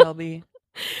 Shelby?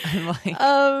 I'm like,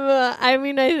 I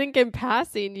mean, I think in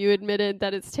passing you admitted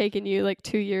that it's taken you like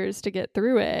 2 years to get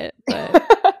through it, but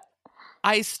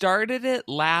I started it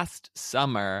last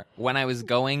summer when I was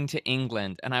going to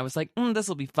England, and I was like, this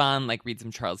will be fun, like read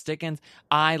some Charles Dickens.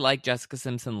 I, like Jessica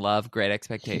Simpson, love Great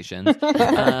Expectations.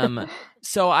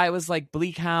 So I was like,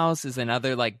 Bleak House is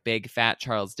another like big fat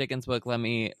Charles Dickens book. Let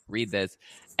me read this.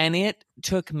 And it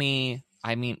took me,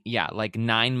 I mean, yeah, like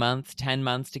 9 months, 10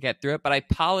 months to get through it. But I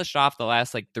polished off the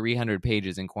last like 300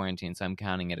 pages in quarantine. So I'm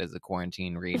counting it as a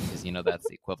quarantine read, because, you know, that's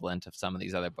the equivalent of some of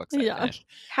these other books I finished.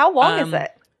 How long is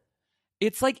it?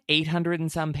 It's like 800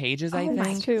 and some pages, I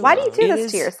think. Why do you do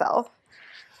this to yourself?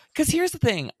 Because here's the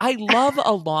thing. I love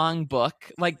a long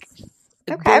book. Like,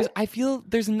 I feel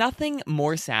there's nothing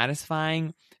more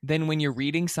satisfying than when you're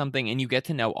reading something and you get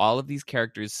to know all of these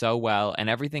characters so well, and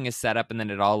everything is set up, and then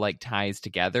it all like ties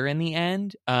together in the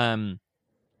end. So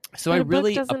but I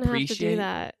really book doesn't appreciate have to do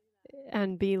that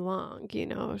and be long. You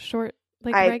know, short,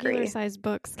 like regular sized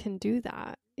books can do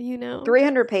that. You know,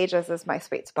 300 pages is my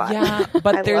sweet spot. Yeah,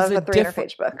 but I there's love a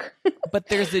 300-page book. But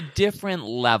there's a different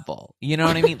level. You know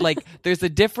what I mean? Like, there's a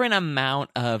different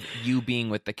amount of you being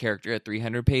with the character at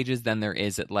 300 pages than there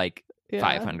is at like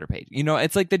 500 pages. You know,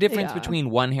 it's like the difference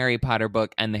between one Harry Potter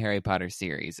book and the Harry Potter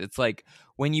series. It's like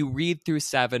when you read through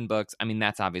 7 books, I mean,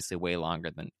 that's obviously way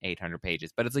longer than 800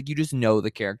 pages, but it's like you just know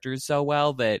the characters so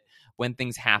well that when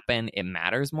things happen, it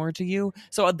matters more to you.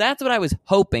 So that's what I was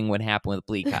hoping would happen with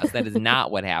Bleak House. That is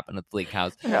not what happened with Bleak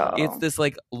House. No. It's this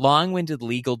like long-winded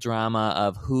legal drama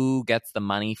of who gets the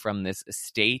money from this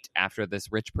estate after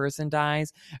this rich person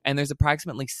dies. And there's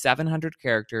approximately 700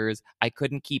 characters. I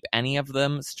couldn't keep any of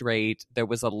them straight. There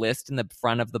was a list in the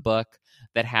front of the book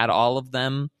that had all of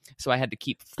them. So I had to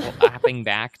keep flapping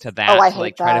back to that to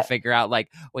like try to figure out like,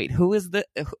 wait, who is the,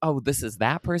 oh, this is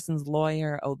that person's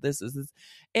lawyer. Oh, this is this.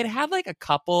 It had like a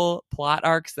couple plot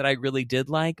arcs that I really did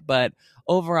like, but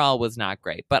overall was not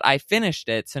great. But I finished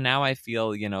it. So now I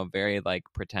feel, you know, very like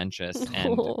pretentious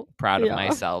and proud of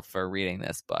myself for reading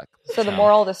this book. So the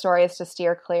moral of the story is to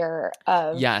steer clear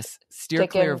of steer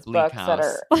clear of Bleak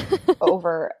House. That are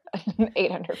over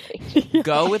 800 pages.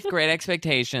 Go with Great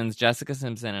Expectations, Jessica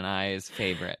Simpson and I's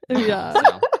favorite. Yeah.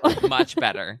 So, much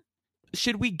better.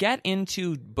 Should we get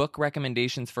into book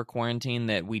recommendations for quarantine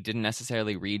that we didn't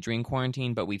necessarily read during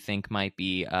quarantine, but we think might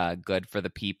be good for the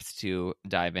peeps to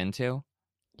dive into?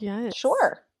 Yes.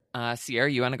 Sure.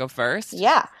 Sierra, you want to go first?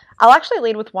 Yeah. I'll actually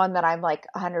lead with one that I'm like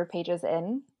 100 pages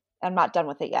in. I'm not done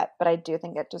with it yet, but I do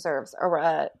think it deserves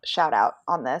a shout out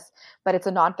on this. But it's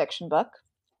a nonfiction book,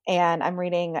 and I'm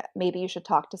reading Maybe You Should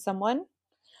Talk to Someone.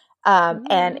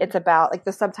 And it's about, like,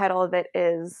 the subtitle of it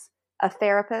is A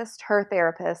Therapist, Her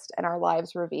Therapist, and Our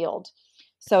Lives Revealed.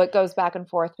 So it goes back and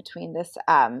forth between this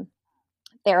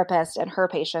therapist and her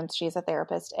patients. She's a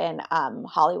therapist in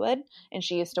Hollywood, and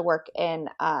she used to work in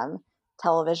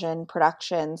television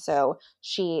production. So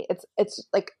it's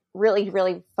like really,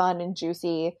 really fun and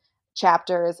juicy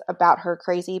chapters about her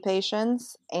crazy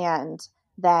patients, and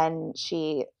then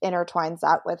she intertwines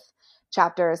that with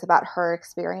chapters about her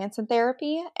experience in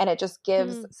therapy, and it just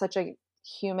gives such a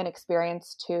human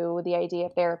experience to the idea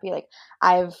of therapy. Like,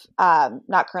 I've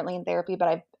not currently in therapy, but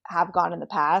I have gone in the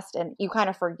past, and you kind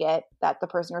of forget that the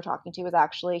person you're talking to is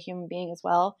actually a human being as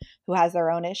well, who has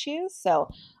their own issues. So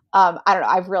I don't know,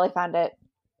 I've really found it,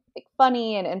 like,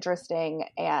 funny and interesting,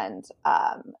 and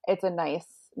it's a nice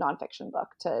nonfiction book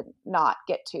to not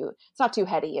get too, it's not too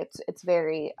heady. It's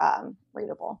very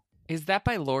readable. Is that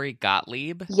by Lori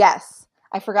Gottlieb? Yes.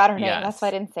 I forgot her name. Yes. That's why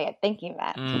I didn't say it. Thank you,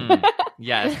 Matt.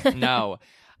 Yes. No.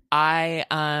 I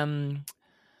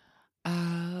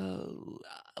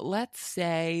let's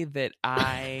say that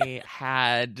I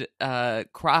had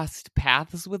crossed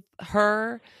paths with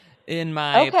her in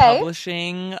my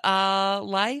publishing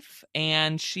life,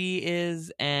 and she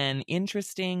is an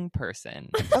interesting person.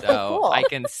 So cool. I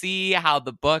can see how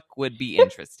the book would be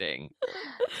interesting.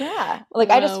 Yeah. Like,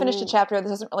 I just finished a chapter.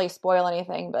 This doesn't really spoil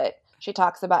anything, but she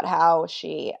talks about how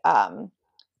she is,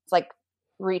 like,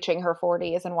 reaching her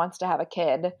 40s and wants to have a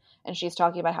kid. And she's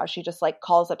talking about how she just, like,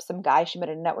 calls up some guy she met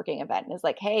at a networking event and is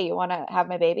like, hey, you want to have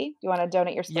my baby? Do you want to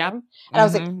donate your sperm? Yep. And I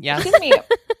was like, excuse me,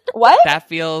 what? That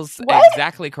feels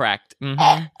exactly correct.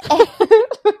 I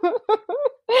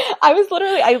was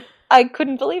literally, I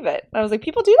couldn't believe it. I was like,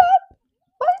 people do that?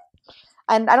 What?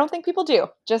 And I don't think people do.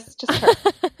 Just her.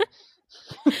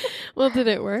 Well, did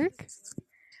it work?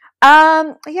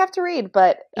 You have to read,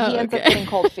 but he ends up getting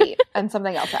cold feet, and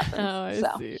something else happens. Oh,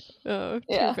 I see. Oh,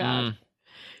 too bad.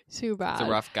 Too bad. It's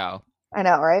a rough go. I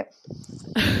know, right?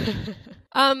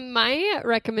 My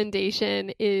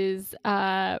recommendation is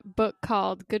a book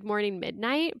called Good Morning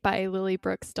Midnight by Lily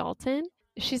Brooks Dalton.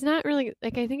 She's not really,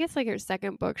 like, I think it's like her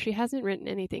second book. She hasn't written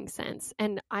anything since.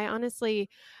 And I honestly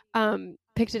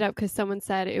picked it up because someone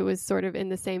said it was sort of in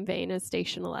the same vein as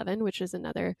Station 11, which is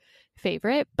another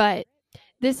favorite. But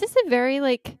this is a very,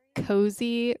 like,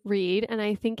 cozy read, and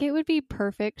I think it would be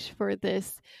perfect for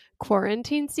this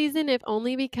quarantine season, if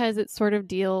only because it sort of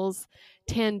deals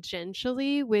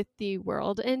tangentially with the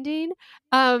world ending,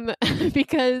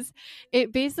 because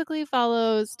it basically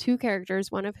follows two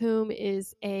characters, one of whom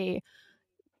is an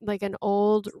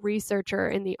old researcher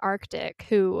in the Arctic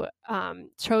who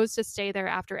chose to stay there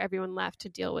after everyone left to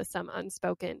deal with some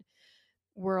unspoken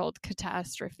world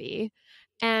catastrophe.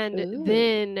 And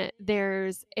then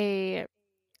there's a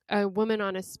woman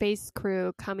on a space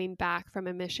crew coming back from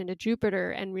a mission to Jupiter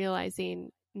and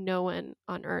realizing no one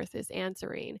on Earth is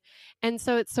answering. And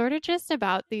so it's sort of just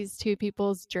about these two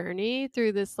people's journey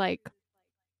through this, like,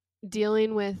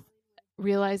 dealing with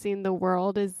realizing the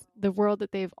world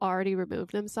that they've already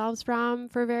removed themselves from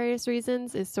for various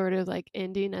reasons is sort of, like,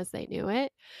 ending as they knew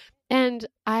it. And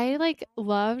I, like,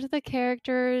 loved the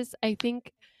characters. I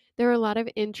think there were a lot of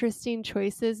interesting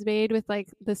choices made with, like,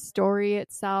 the story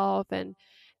itself and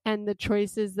the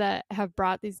choices that have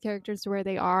brought these characters to where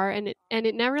they are. And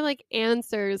it never, like,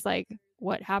 answers, like,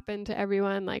 what happened to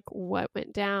everyone, like, what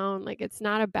went down. Like, it's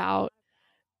not about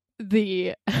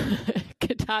the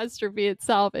catastrophe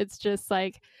itself. It's just,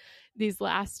 like, these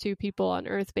last two people on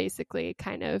Earth basically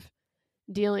kind of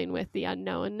dealing with the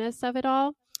unknownness of it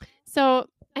all. So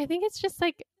I think it's just,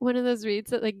 like, one of those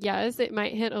reads that, like, yes, it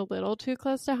might hit a little too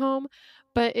close to home,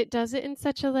 but it does it in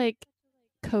such a, like,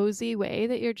 cozy way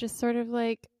that you're just sort of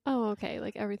like, oh, okay,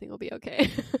 like, everything will be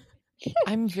okay.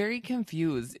 I'm very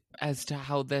confused as to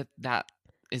how that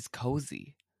is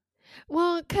cozy.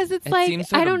 Well, because it's like,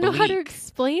 I don't know how to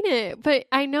explain it, but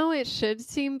I know it should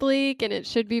seem bleak and it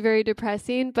should be very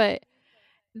depressing, but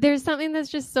there's something that's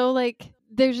just so, like,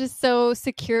 they're just so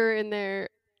secure in their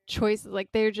choices. Like,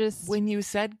 they're just... When you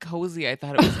said cozy, I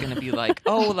thought it was going to be like,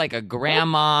 oh, like a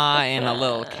grandma in a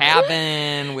little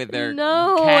cabin with their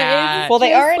cat. Well,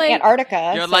 they are in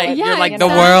Antarctica. You're like, the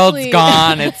world's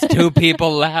gone. It's two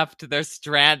people left. They're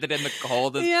stranded in the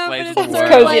coldest place in the world. It's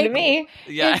cozy to me.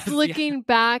 It's looking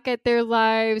back at their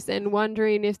lives and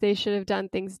wondering if they should have done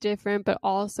things different, but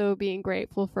also being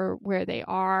grateful for where they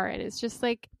are. And it's just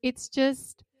like,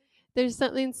 there's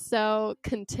something so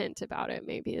content about it,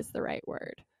 maybe is the right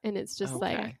word. And it's just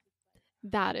like,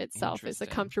 that itself is a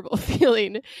comfortable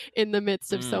feeling in the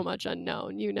midst of so much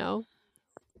unknown, you know?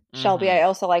 Shelby, I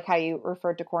also like how you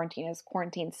referred to quarantine as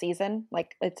quarantine season,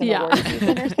 like it's an award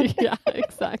season or something. Yeah,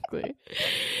 exactly.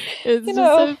 It's just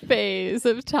a phase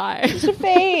of time. It's a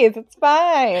phase. It's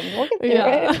fine. We'll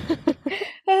get through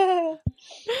it.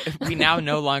 We now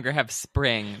no longer have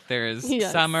spring. There's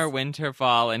summer, winter,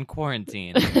 fall, and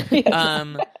quarantine.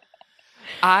 Yes.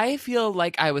 I feel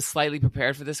like I was slightly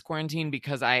prepared for this quarantine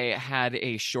because I had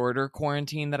a shorter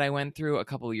quarantine that I went through a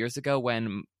couple of years ago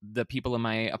when the people in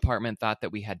my apartment thought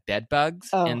that we had bed bugs.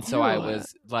 And so I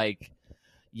was like,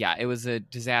 yeah, it was a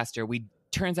disaster.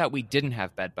 Turns out we didn't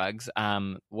have bed bugs.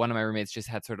 One of my roommates just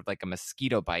had sort of like a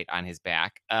mosquito bite on his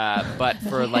back. But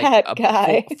for like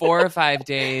 4 or 5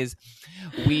 days,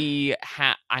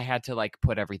 I had to like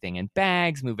put everything in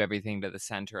bags, move everything to the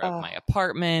center of my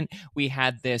apartment. We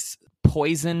had this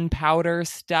poison powder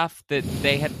stuff that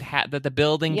they had that the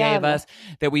building gave us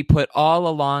that we put all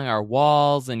along our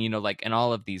walls and, like in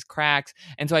all of these cracks.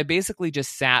 And so I basically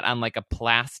just sat on like a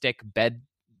plastic bed,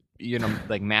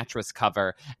 like mattress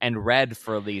cover and read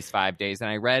for these 5 days. And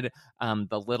I read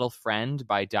The Little Friend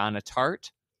by Donna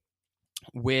Tartt,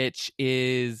 which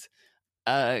is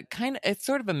it's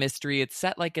sort of a mystery. It's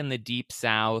set like in the deep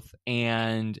South,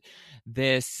 and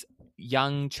this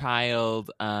young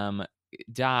child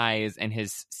dies and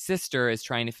his sister is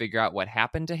trying to figure out what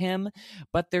happened to him.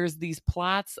 But there's these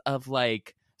plots of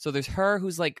like, so there's her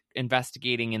who's like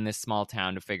investigating in this small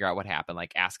town to figure out what happened,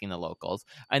 like asking the locals.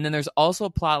 And then there's also a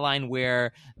plot line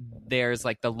where there's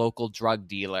like the local drug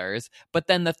dealers. But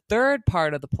then the third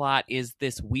part of the plot is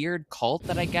this weird cult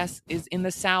that I guess is in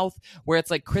the South where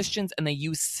it's like Christians and they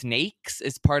use snakes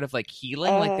as part of like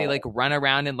healing. Like they like run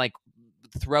around and like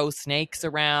throw snakes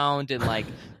around and like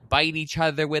bite each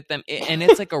other with them, and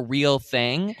it's like a real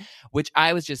thing, which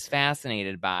I was just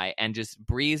fascinated by and just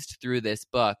breezed through this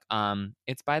book.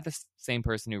 It's by the same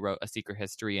person who wrote A Secret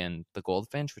History and The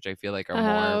Goldfinch, which I feel like are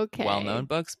more well-known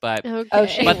books, but but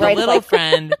The Little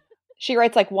Friend, she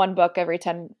writes like one book every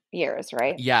 10 years,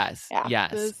 right? Yes.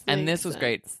 This was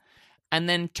great. And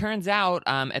then turns out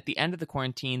at the end of the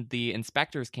quarantine, the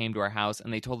inspectors came to our house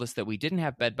and they told us that we didn't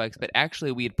have bed bugs, but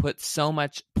actually we had put so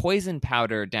much poison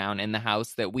powder down in the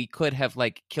house that we could have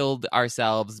like killed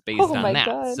ourselves based on that.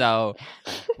 God. So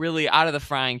really out of the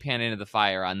frying pan into the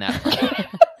fire on that.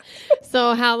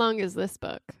 So how long is this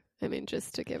book? I mean,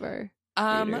 just to give our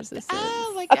readers a sense.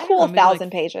 A cool 1,000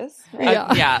 pages. Right?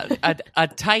 A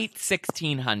tight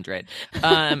 1,600.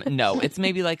 No, it's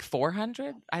maybe like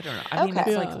 400. I don't know. I mean,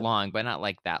 it's like long, but not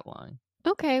like that long.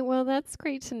 Okay, well, that's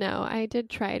great to know. I did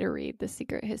try to read The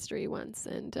Secret History once,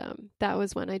 and that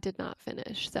was one I did not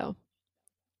finish. So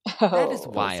that is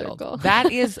wild.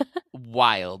 That is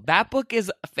wild. That book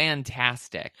is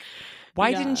fantastic.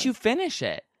 Why didn't you finish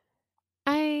it?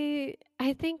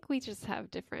 I think we just have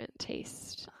different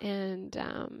taste, and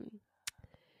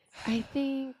I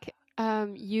think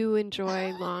you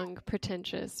enjoy long,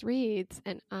 pretentious reads,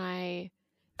 and I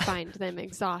find them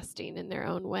exhausting in their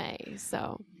own way.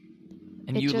 So,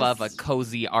 and you love a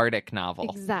cozy Arctic novel.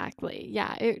 Exactly.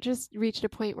 Yeah, it just reached a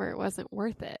point where it wasn't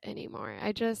worth it anymore.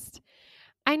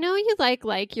 I know you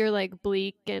like your like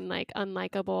bleak and like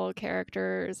unlikable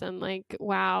characters and like,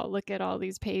 wow, look at all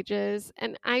these pages.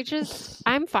 And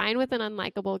I'm fine with an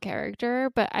unlikable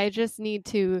character, but I just need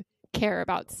to care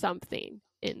about something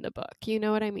in the book. You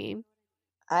know what I mean?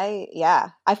 I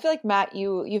feel like, Matt,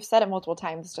 you've said it multiple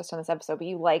times just on this episode, but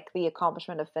you like the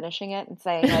accomplishment of finishing it and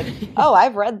saying like, oh,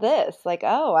 I've read this. Like,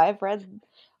 oh, I've read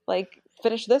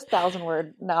finished this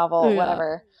 1,000-word novel,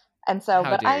 whatever. And so,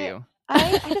 How dare you?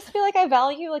 I just feel like I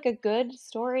value like a good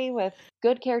story with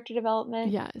good character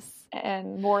development. Yes.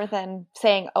 And more than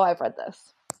saying, oh, I've read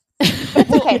this.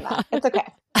 It's okay, Matt. It's okay.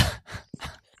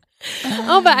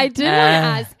 Oh, but I did want to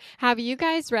ask, have you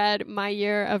guys read My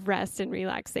Year of Rest and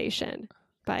Relaxation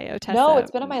by Ottessa? No,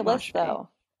 it's been on my list though.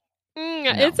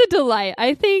 No. It's a delight.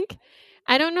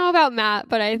 I don't know about Matt,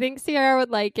 but I think Sierra would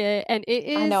like it, and it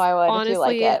is. I know I would.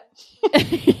 Honestly, if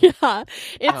you like it. Yeah,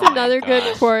 it's another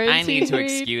good quarantine. I need to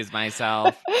excuse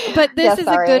myself. But this is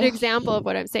a good example of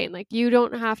what I'm saying. Like, you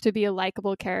don't have to be a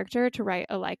likable character to write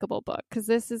a likable book, because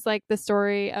this is like the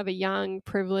story of a young,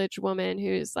 privileged woman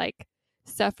who's like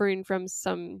suffering from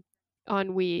some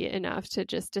ennui enough to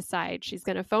just decide she's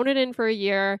going to phone it in for a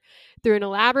year through an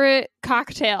elaborate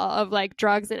cocktail of like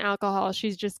drugs and alcohol.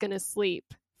 She's just going to sleep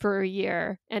for a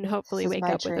year and hopefully wake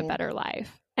up with a better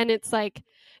life. And it's like,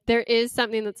 there is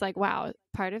something that's like, wow,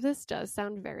 part of this does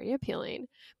sound very appealing.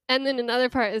 And then another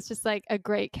part is just like a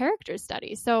great character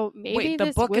study. So maybe the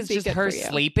this book would is be just good her for you.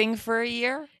 sleeping for a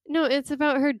year? No, it's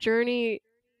about her journey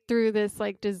through this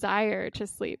like desire to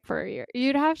sleep for a year.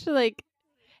 You'd have to like,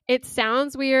 It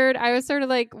sounds weird. I was sort of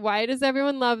like, why does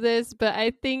everyone love this? But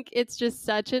I think it's just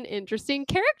such an interesting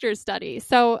character study.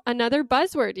 So another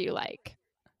buzzword you like.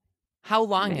 How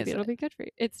long Maybe is it? It'll be good for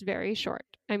you. It's very short.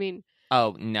 I mean,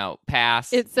 oh, no.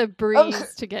 Pass. it's a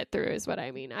breeze to get through is what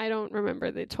I mean. I don't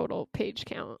remember the total page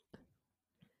count.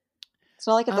 It's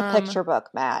not like it's a picture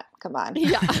book, Matt. Come on.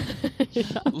 Yeah.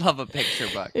 Love a picture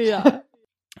book. Yeah.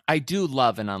 I do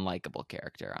love an unlikable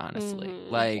character, honestly.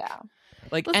 Mm-hmm. Like, Yeah.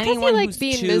 like well, anyone you like who's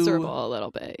being miserable a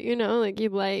little bit, you know, like you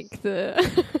like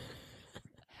the.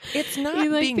 It's not you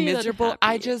like being miserable.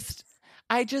 unhappy.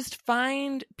 I just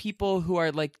find people who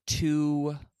are like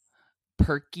too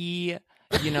perky,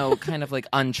 you know, kind of like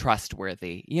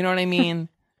untrustworthy. You know what I mean?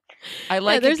 I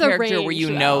like a character where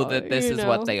you know that this is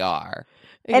what they are.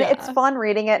 And it's fun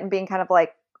reading it and being kind of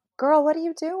like, girl, what are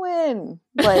you doing?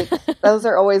 Like, those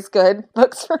are always good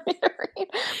books for me to read,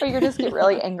 where you just get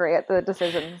really angry at the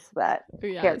decisions that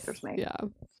characters make. Yeah.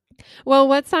 Well,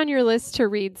 what's on your list to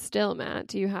read still, Matt?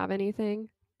 Do you have anything?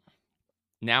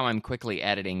 Now I'm quickly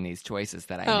editing these choices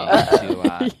that I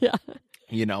made to, yeah.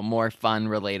 you know, more fun,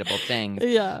 relatable things.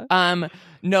 Yeah.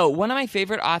 No, one of my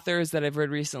favorite authors that I've read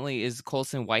recently is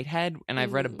Colson Whitehead, and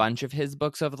I've read a bunch of his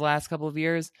books over the last couple of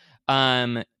years.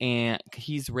 And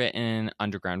he's written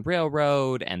Underground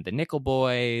Railroad and The Nickel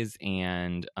Boys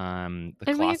and The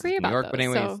Colossus of New York. But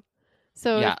anyways,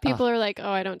 so if people are like,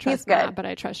 "Oh, I don't trust Matt, but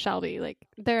I trust Shelby," like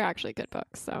they're actually good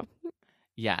books. So.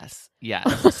 Yes.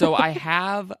 So I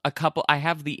have a couple. I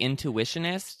have The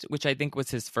Intuitionist, which I think was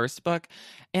his first book,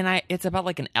 and it's about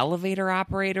like an elevator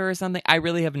operator or something. I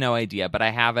really have no idea, but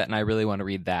I have it, and I really want to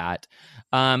read that.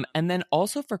 And then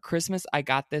also for Christmas, I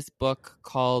got this book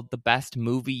called The Best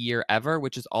Movie Year Ever,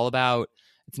 which is all about.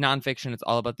 It's nonfiction. It's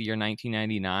all about the year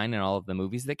 1999 and all of the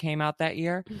movies that came out that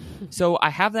year. So I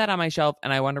have that on my shelf,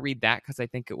 and I want to read that because I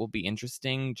think it will be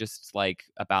interesting, just like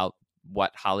about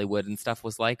what Hollywood and stuff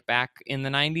was like back in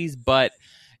the 90s, but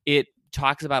it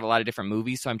talks about a lot of different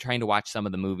movies, so I'm trying to watch some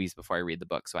of the movies before I read the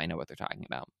book so I know what they're talking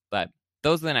about. But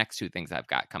those are the next two things I've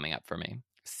got coming up for me.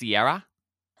 Sierra?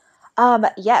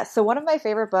 Yes. So one of my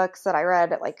favorite books that I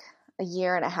read like a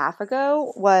year and a half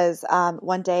ago was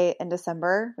One Day in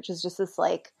December, which is just this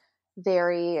like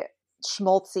very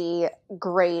schmaltzy,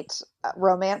 great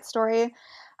romance story.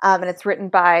 And it's written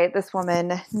by this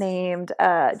woman named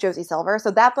Josie Silver. So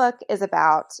that book is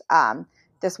about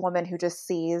this woman who just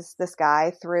sees this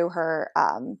guy through her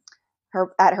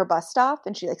at her bus stop,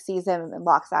 and she like sees him and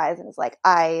locks eyes and is like,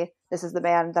 this is the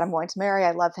man that I'm going to marry.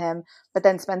 I love him. But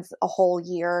then spends a whole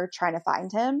year trying to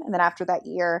find him. And then after that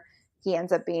year, he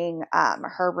ends up being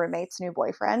her roommate's new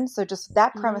boyfriend. So just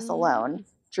that premise alone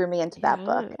drew me into that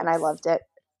book, and I loved it.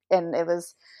 And it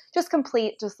was just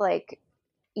complete, just like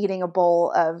eating a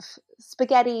bowl of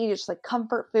spaghetti, just like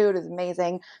comfort food is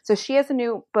amazing. So she has a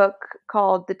new book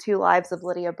called The Two Lives of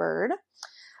Lydia Bird.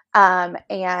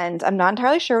 And I'm not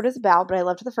entirely sure what it's about, but I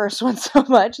loved the first one so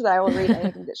much that I will read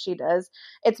anything that she does.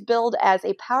 It's billed as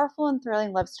a powerful and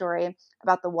thrilling love story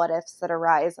about the what ifs that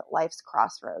arise at life's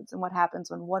crossroads and what happens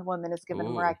when one woman is given a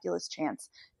miraculous chance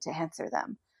to answer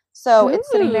them. So it's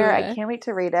sitting there. I can't wait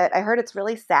to read it. I heard it's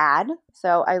really sad,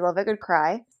 so I love a good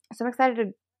cry. So I'm excited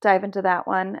to dive into that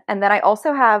one. And then I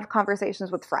also have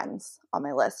Conversations with Friends on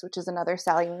my list, which is another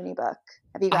Sally Rooney book.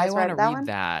 Have you guys read that one? I want to read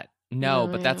that. No,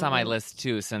 but that's on my list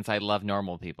too, since I love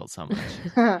normal people so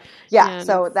much.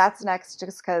 So that's next,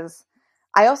 just because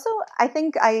I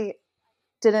think I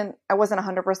wasn't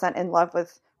 100% in love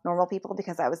with Normal People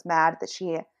because I was mad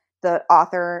that the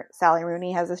author Sally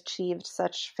Rooney has achieved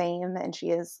such fame and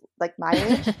she is like my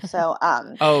age. So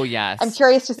oh yes, I'm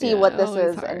curious to see what this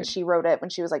is. Hard. And she wrote it when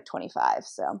she was like 25.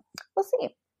 So we'll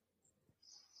see.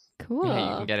 Cool. Yeah,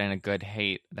 you can get in a good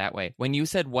hate that way. When you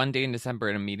said One Day in December,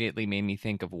 it immediately made me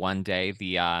think of One Day,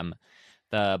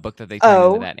 the book that they turned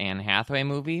into that Anne Hathaway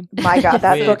movie. My God,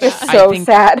 that book is so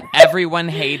sad. Everyone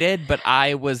hated, but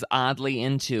I was oddly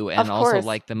into and also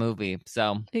liked the movie.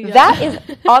 So that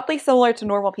is oddly similar to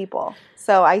Normal People.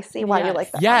 So I see why you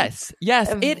like that. Yes,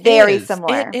 it is very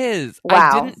similar. It is. Wow.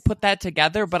 I didn't put that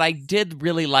together, but I did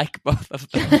really like both of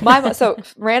them. So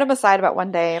random aside about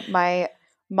One Day, my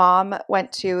mom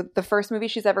went to the first movie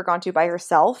she's ever gone to by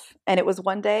herself, and it was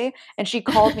One Day, and she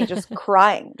called me just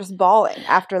crying, just bawling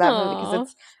after that movie because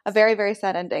it's a very, very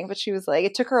sad ending. But she was like,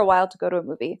 it took her a while to go to a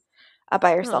movie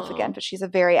by herself again, but she's a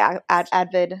very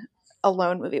avid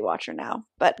alone movie watcher now.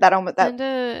 But that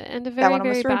and a very,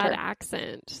 very bad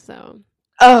accent. So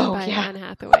by Anne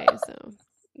Hathaway. So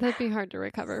that'd be hard to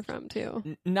recover from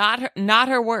too. Not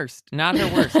her worst. Not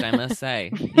her worst, I must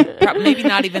say. Maybe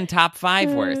not even top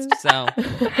 5 worst. So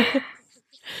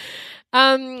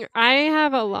I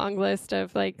have a long list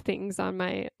of like things on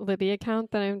my Libby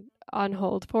account that I'm on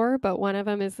hold for, but one of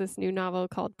them is this new novel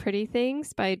called Pretty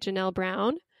Things by Janelle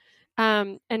Brown.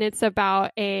 And it's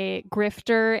about a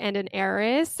grifter and an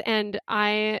heiress. And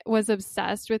I was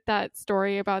obsessed with that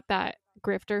story about that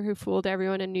grifter who fooled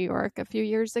everyone in New York a few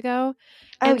years ago.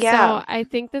 Oh, and yeah. so I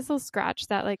think this will scratch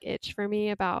that like itch for me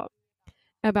about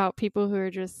people who are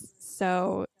just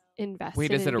so invested.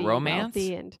 Wait, is in it a being romance?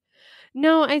 wealthy. And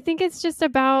no, I think it's just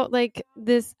about like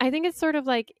this. I think it's sort of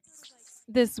like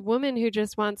this woman who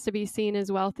just wants to be seen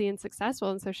as wealthy and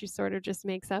successful. And so she sort of just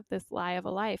makes up this lie of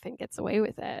a life and gets away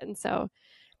with it. And so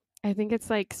I think it's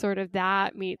like sort of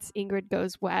that meets Ingrid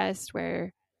Goes West,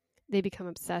 where they become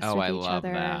obsessed with each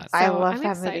other. That. So I love I'm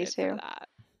that movie excited too. for that.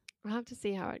 I'll have to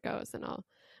see how it goes, and I'll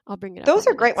bring it up. Those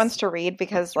are great ones to read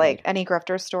because like any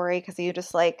grifter story, because you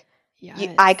just like,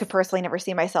 I could personally never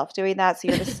see myself doing that. So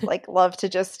you just like love to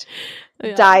just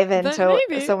dive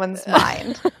into someone's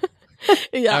mind.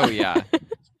 Yeah. Oh yeah.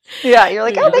 Yeah, you're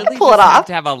like, they can pull it off. off. Have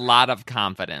to have a lot of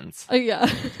confidence.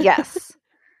 Yeah. Yes.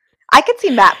 I could see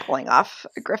Matt pulling off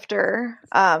a grifter,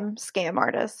 scam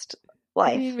artist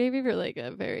life. I mean, maybe for like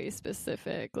a very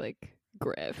specific like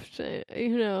grift,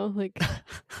 you know, like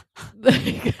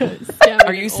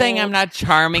are you saying I'm not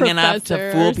charming enough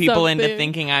to fool people into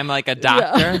thinking I'm like a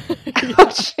doctor? Yeah.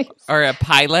 Oh, or a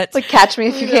pilot? Like Catch Me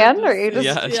If You Can? Or you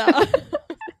just... Yeah.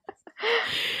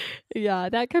 Yeah,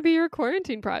 that could be your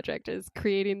quarantine project, is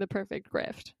creating the perfect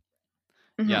grift.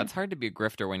 Yeah, it's hard to be a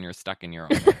grifter when you're stuck in your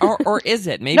own. Or is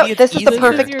it? Maybe no, it's this is easier. the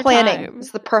perfect planning. This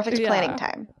is the perfect planning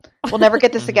time. We'll never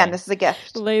get this again. This is a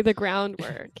gift. Lay the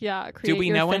groundwork. Yeah. Do we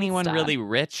know anyone really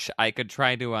rich? I could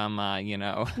try to, you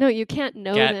know. No, you can't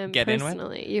know them get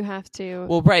personally. You have to.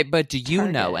 Well, right, but do you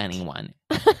know anyone?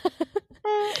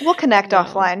 We'll connect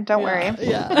offline. Don't worry.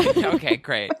 Yeah. Okay,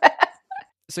 great.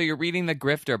 So you're reading the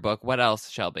Grifter book. What else,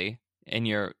 Shelby, in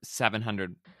your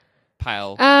 700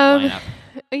 pile lineup?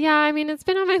 Yeah, I mean, it's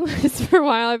been on my list for a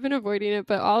while. I've been avoiding it,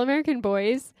 but All American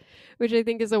Boys, which I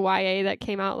think is a YA that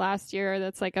came out last year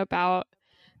that's like about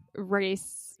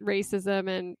racism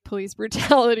and police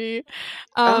brutality,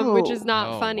 which is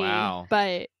not funny,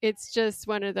 but it's just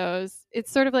one of those.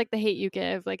 It's sort of like The Hate U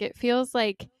Give. Like, it feels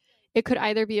like it could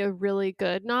either be a really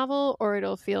good novel or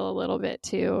it'll feel a little bit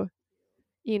too,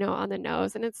 you know, on the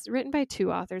nose. And it's written by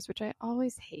two authors, which I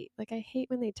always hate. Like, I hate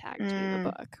when they tag team a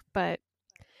book, but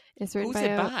it's written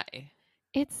by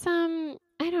it's I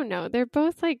don't know. They're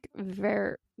both like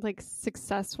very like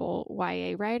successful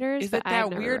YA writers. Is it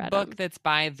that weird book that's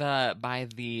by the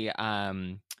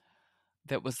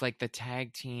that was like the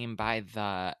tag team by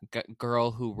the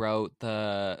girl who wrote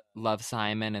the Love,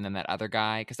 Simon, and then that other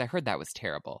guy? Because I heard that was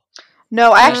terrible.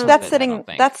 No, actually, that's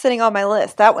sitting on my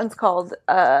list. That one's called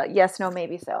Yes, No,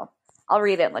 Maybe So. I'll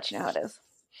read it and let you know how it is.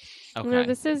 Okay. No,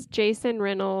 this is Jason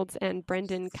Reynolds and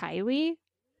Brendan Kiley.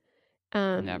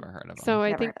 Never heard of them. So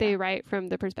I think they write from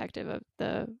the perspective of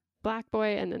the black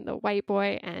boy and then the white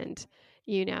boy, and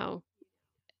you know,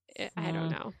 I don't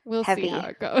know. We'll see how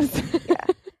it goes. Yeah.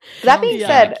 That being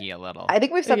said, I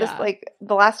think we've said this like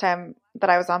the last time that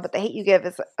I was on, but The Hate U Give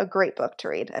is a great book to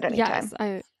read at any time.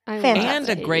 I and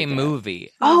a great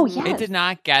movie. Oh, yes. It did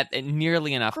not get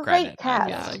nearly enough credit.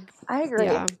 Cast. I agree.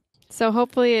 Yeah. So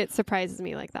hopefully it surprises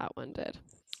me like that one did.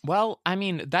 Well, I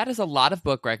mean, that is a lot of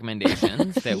book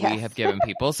recommendations that we have given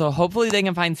people. So hopefully they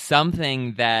can find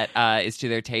something that is to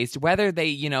their taste, whether they,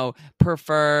 you know,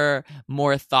 prefer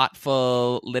more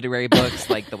thoughtful literary books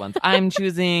like the ones I'm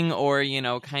choosing, or, you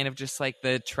know, kind of just like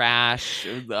the trash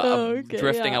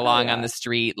drifting along on the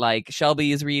street like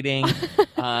Shelby is reading.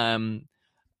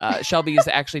 Shelby's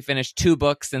actually finished 2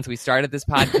 books since we started this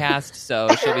podcast, so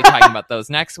she'll be talking about those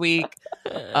next week.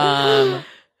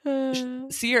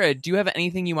 Sierra, do you have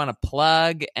anything you want to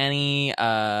plug? Any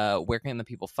where can the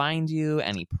people find you?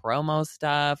 Any promo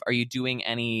stuff? Are you doing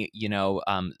any, you know,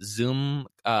 Zoom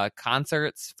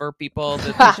concerts for people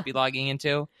that they should be logging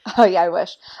into? Oh yeah, I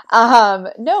wish.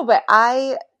 No, but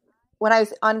when I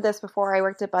was on this before, I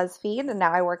worked at BuzzFeed, and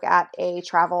now I work at a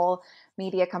travel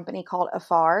media company called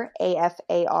Afar,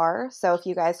 AFAR. So if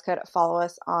you guys could follow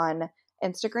us on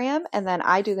Instagram, and then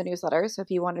I do the newsletters. So if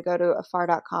you want to go to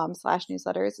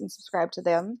afar.com/newsletters and subscribe to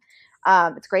them,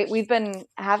 it's great. We've been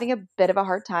having a bit of a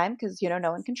hard time because, you know,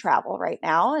 no one can travel right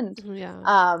now, and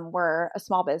we're a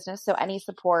small business. So any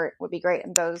support would be great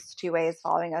in those 2 ways.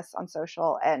 Following us on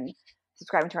social and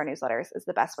subscribing to our newsletters is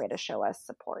the best way to show us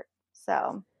support.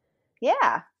 So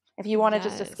yeah, if you want to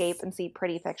just escape and see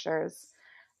pretty pictures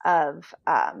of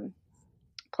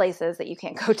places that you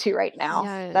can't go to right now,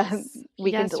 then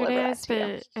we can deliver that to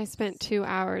you. I spent 2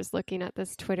 hours looking at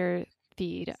this Twitter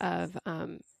feed of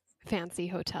fancy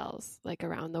hotels like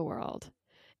around the world.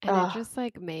 And it just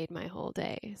like made my whole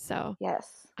day. So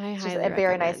yes, I just highly a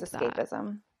very nice recommend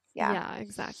escapism. that. Yeah,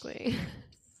 exactly.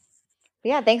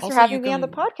 Yeah, thanks for having me on the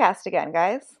podcast again,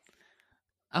 guys.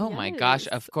 Oh my gosh,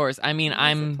 of course. I mean,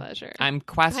 I'm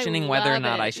questioning whether or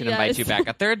not I should invite you back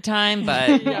a third time,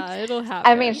 but yeah, it'll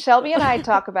happen. I mean, Shelby and I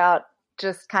talk about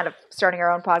just kind of starting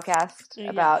our own podcast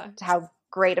about how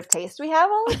great of taste we have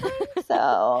all the time.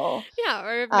 So yeah,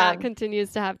 or if Matt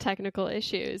continues to have technical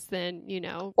issues, then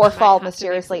or fall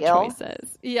mysteriously ill.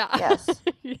 Choices. Yeah. Yes.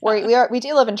 We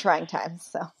do live in trying times,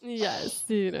 so yes,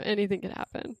 anything could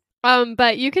happen.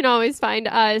 But you can always find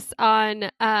us on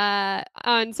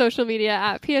social media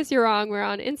at PS You're Wrong. We're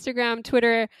on Instagram,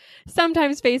 Twitter,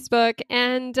 sometimes Facebook.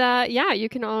 And you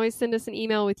can always send us an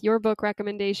email with your book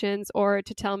recommendations or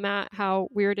to tell Matt how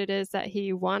weird it is that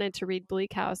he wanted to read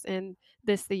Bleak House in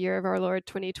the year of our Lord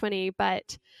 2020.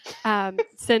 But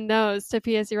send those to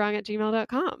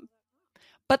psyou'rewrong@gmail.com.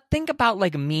 But think about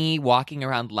like me walking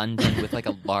around London with like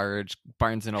a large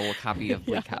Barnes & Noble copy of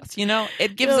Bleak House.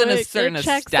 It gives it a certain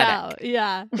aesthetic. Out.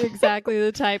 Yeah, exactly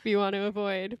the type you want to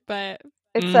avoid. But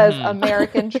it says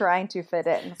American trying to fit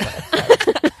in. So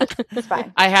it's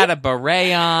fine. I had a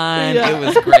beret on. Yeah. It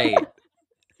was great.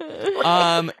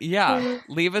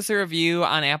 Leave us a review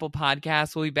on Apple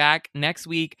Podcasts. We'll be back next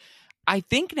week. I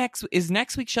think next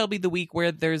week, Shelby, the week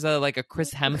where there's a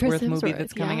Chris Hemsworth movie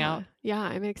that's coming out. Yeah,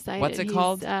 I'm excited. What's it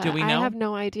called? Do we know? I have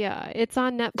no idea. It's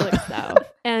on Netflix though,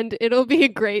 and it'll be a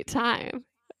great time.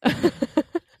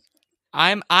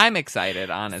 I'm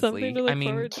excited, honestly. I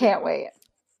mean, can't wait.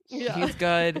 Yeah. He's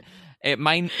good.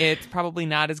 It's probably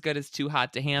not as good as Too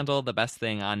Hot to Handle, the best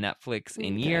thing on Netflix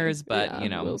in years, but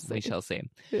we shall see.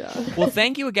 Yeah. Well,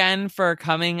 thank you again for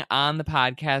coming on the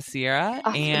podcast, Sierra.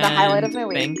 And the highlight of my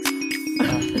week.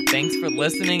 Thanks for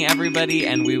listening, everybody,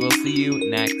 and we will see you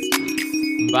next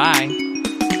week. Bye.